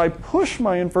do is I push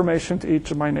my information to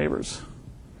each of my neighbors.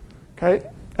 Okay?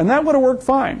 And that would have worked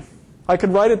fine. I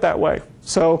could write it that way.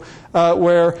 So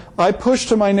where I push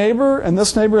to my neighbor, and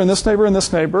this neighbor, and this neighbor, and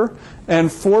this neighbor,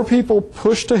 and 4 people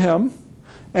push to him,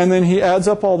 and then he adds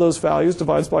up all those values,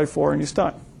 divides by 4, and he's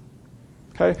done.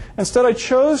 Okay? Instead, I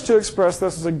chose to express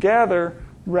this as a gather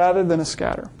rather than a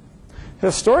scatter.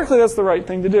 Historically, that's the right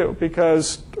thing to do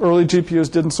because early GPUs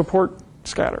didn't support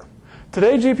scatter.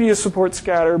 Today, GPUs support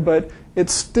scatter, but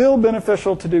it's still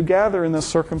beneficial to do gather in this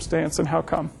circumstance, and how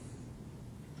come?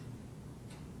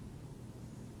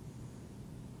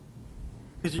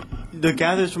 The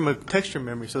gather is from a texture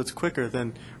memory, so it's quicker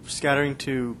than scattering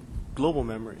to global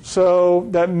memory. So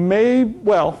that may,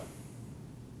 well,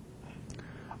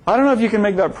 I don't know if you can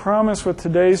make that promise with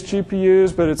today's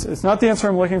GPUs, but it's not the answer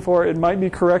I'm looking for. It might be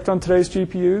correct on today's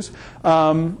GPUs.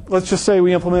 Let's just say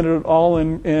we implemented it all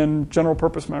in general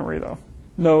purpose memory, though.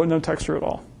 No texture at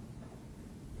all.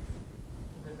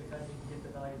 Is it because you can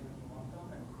get the values when you want them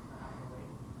and not have to wait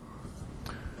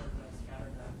for the scatter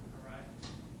to arrive?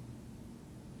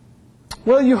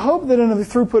 Well, you hope that in a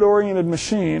throughput-oriented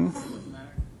machine,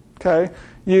 okay,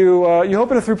 you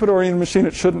hope in a throughput-oriented machine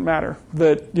it shouldn't matter.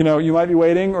 That you might be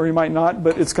waiting or you might not,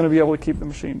 but it's going to be able to keep the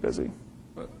machine busy.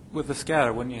 With the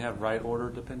scatter, wouldn't you have right order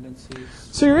dependencies?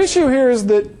 So your issue here is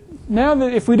that now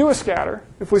that if we do a scatter,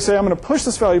 if we say I'm going to push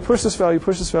this value, push this value,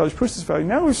 push this value, push this value,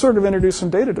 now we've sort of introduced some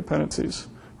data dependencies.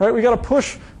 Right? We got to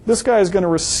push. This guy is going to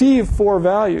receive 4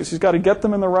 values. He's got to get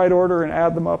them in the right order and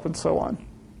add them up and so on.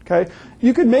 Okay?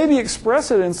 You could maybe express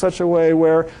it in such a way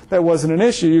where that wasn't an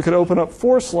issue. You could open up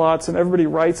 4 slots and everybody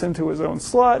writes into his own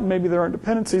slot, and maybe there aren't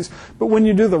dependencies. But when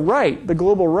you do the write, the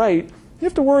global write, you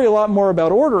have to worry a lot more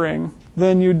about ordering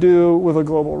than you do with a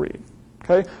global read.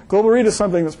 Okay? Global read is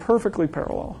something that's perfectly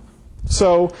parallel.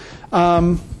 So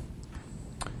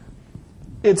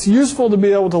it's useful to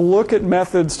be able to look at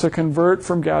methods to convert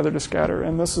from gather to scatter.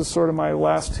 And this is sort of my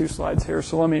last 2 slides here,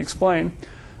 so let me explain.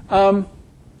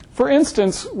 For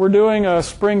instance, we're doing a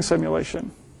spring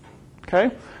simulation.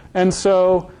 Okay? And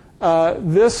so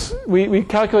we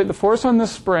calculate the force on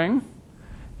this spring,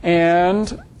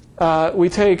 and we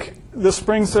take this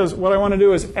spring says what I want to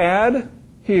do is add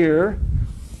here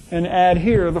and add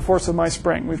here the force of my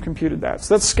spring. We've computed that.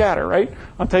 So that's scatter, right?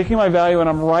 I'm taking my value and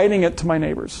I'm writing it to my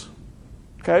neighbors.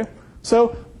 Okay?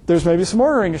 So there's maybe some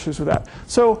ordering issues with that.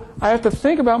 So I have to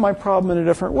think about my problem in a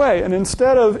different way. And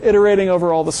instead of iterating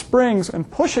over all the springs and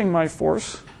pushing my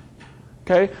force,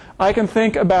 okay, I can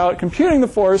think about computing the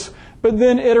force, but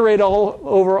then iterate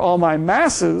over all my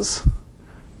masses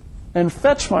and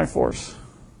fetch my force.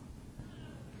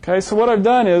 Okay, so what I've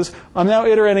done is I'm now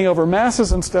iterating over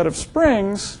masses instead of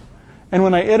springs, and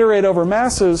when I iterate over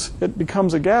masses, it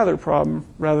becomes a gather problem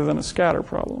rather than a scatter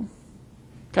problem.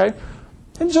 Okay?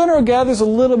 In general, gather is a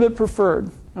little bit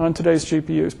preferred on today's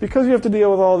GPUs because you have to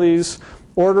deal with all these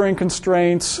ordering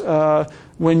constraints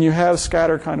when you have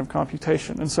scatter kind of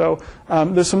computation. And so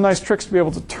there's some nice tricks to be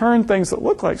able to turn things that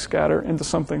look like scatter into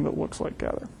something that looks like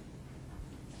gather.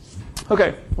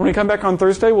 Okay, when we come back on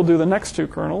Thursday, we'll do the next two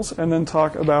kernels and then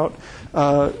talk about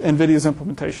NVIDIA's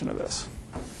implementation of this.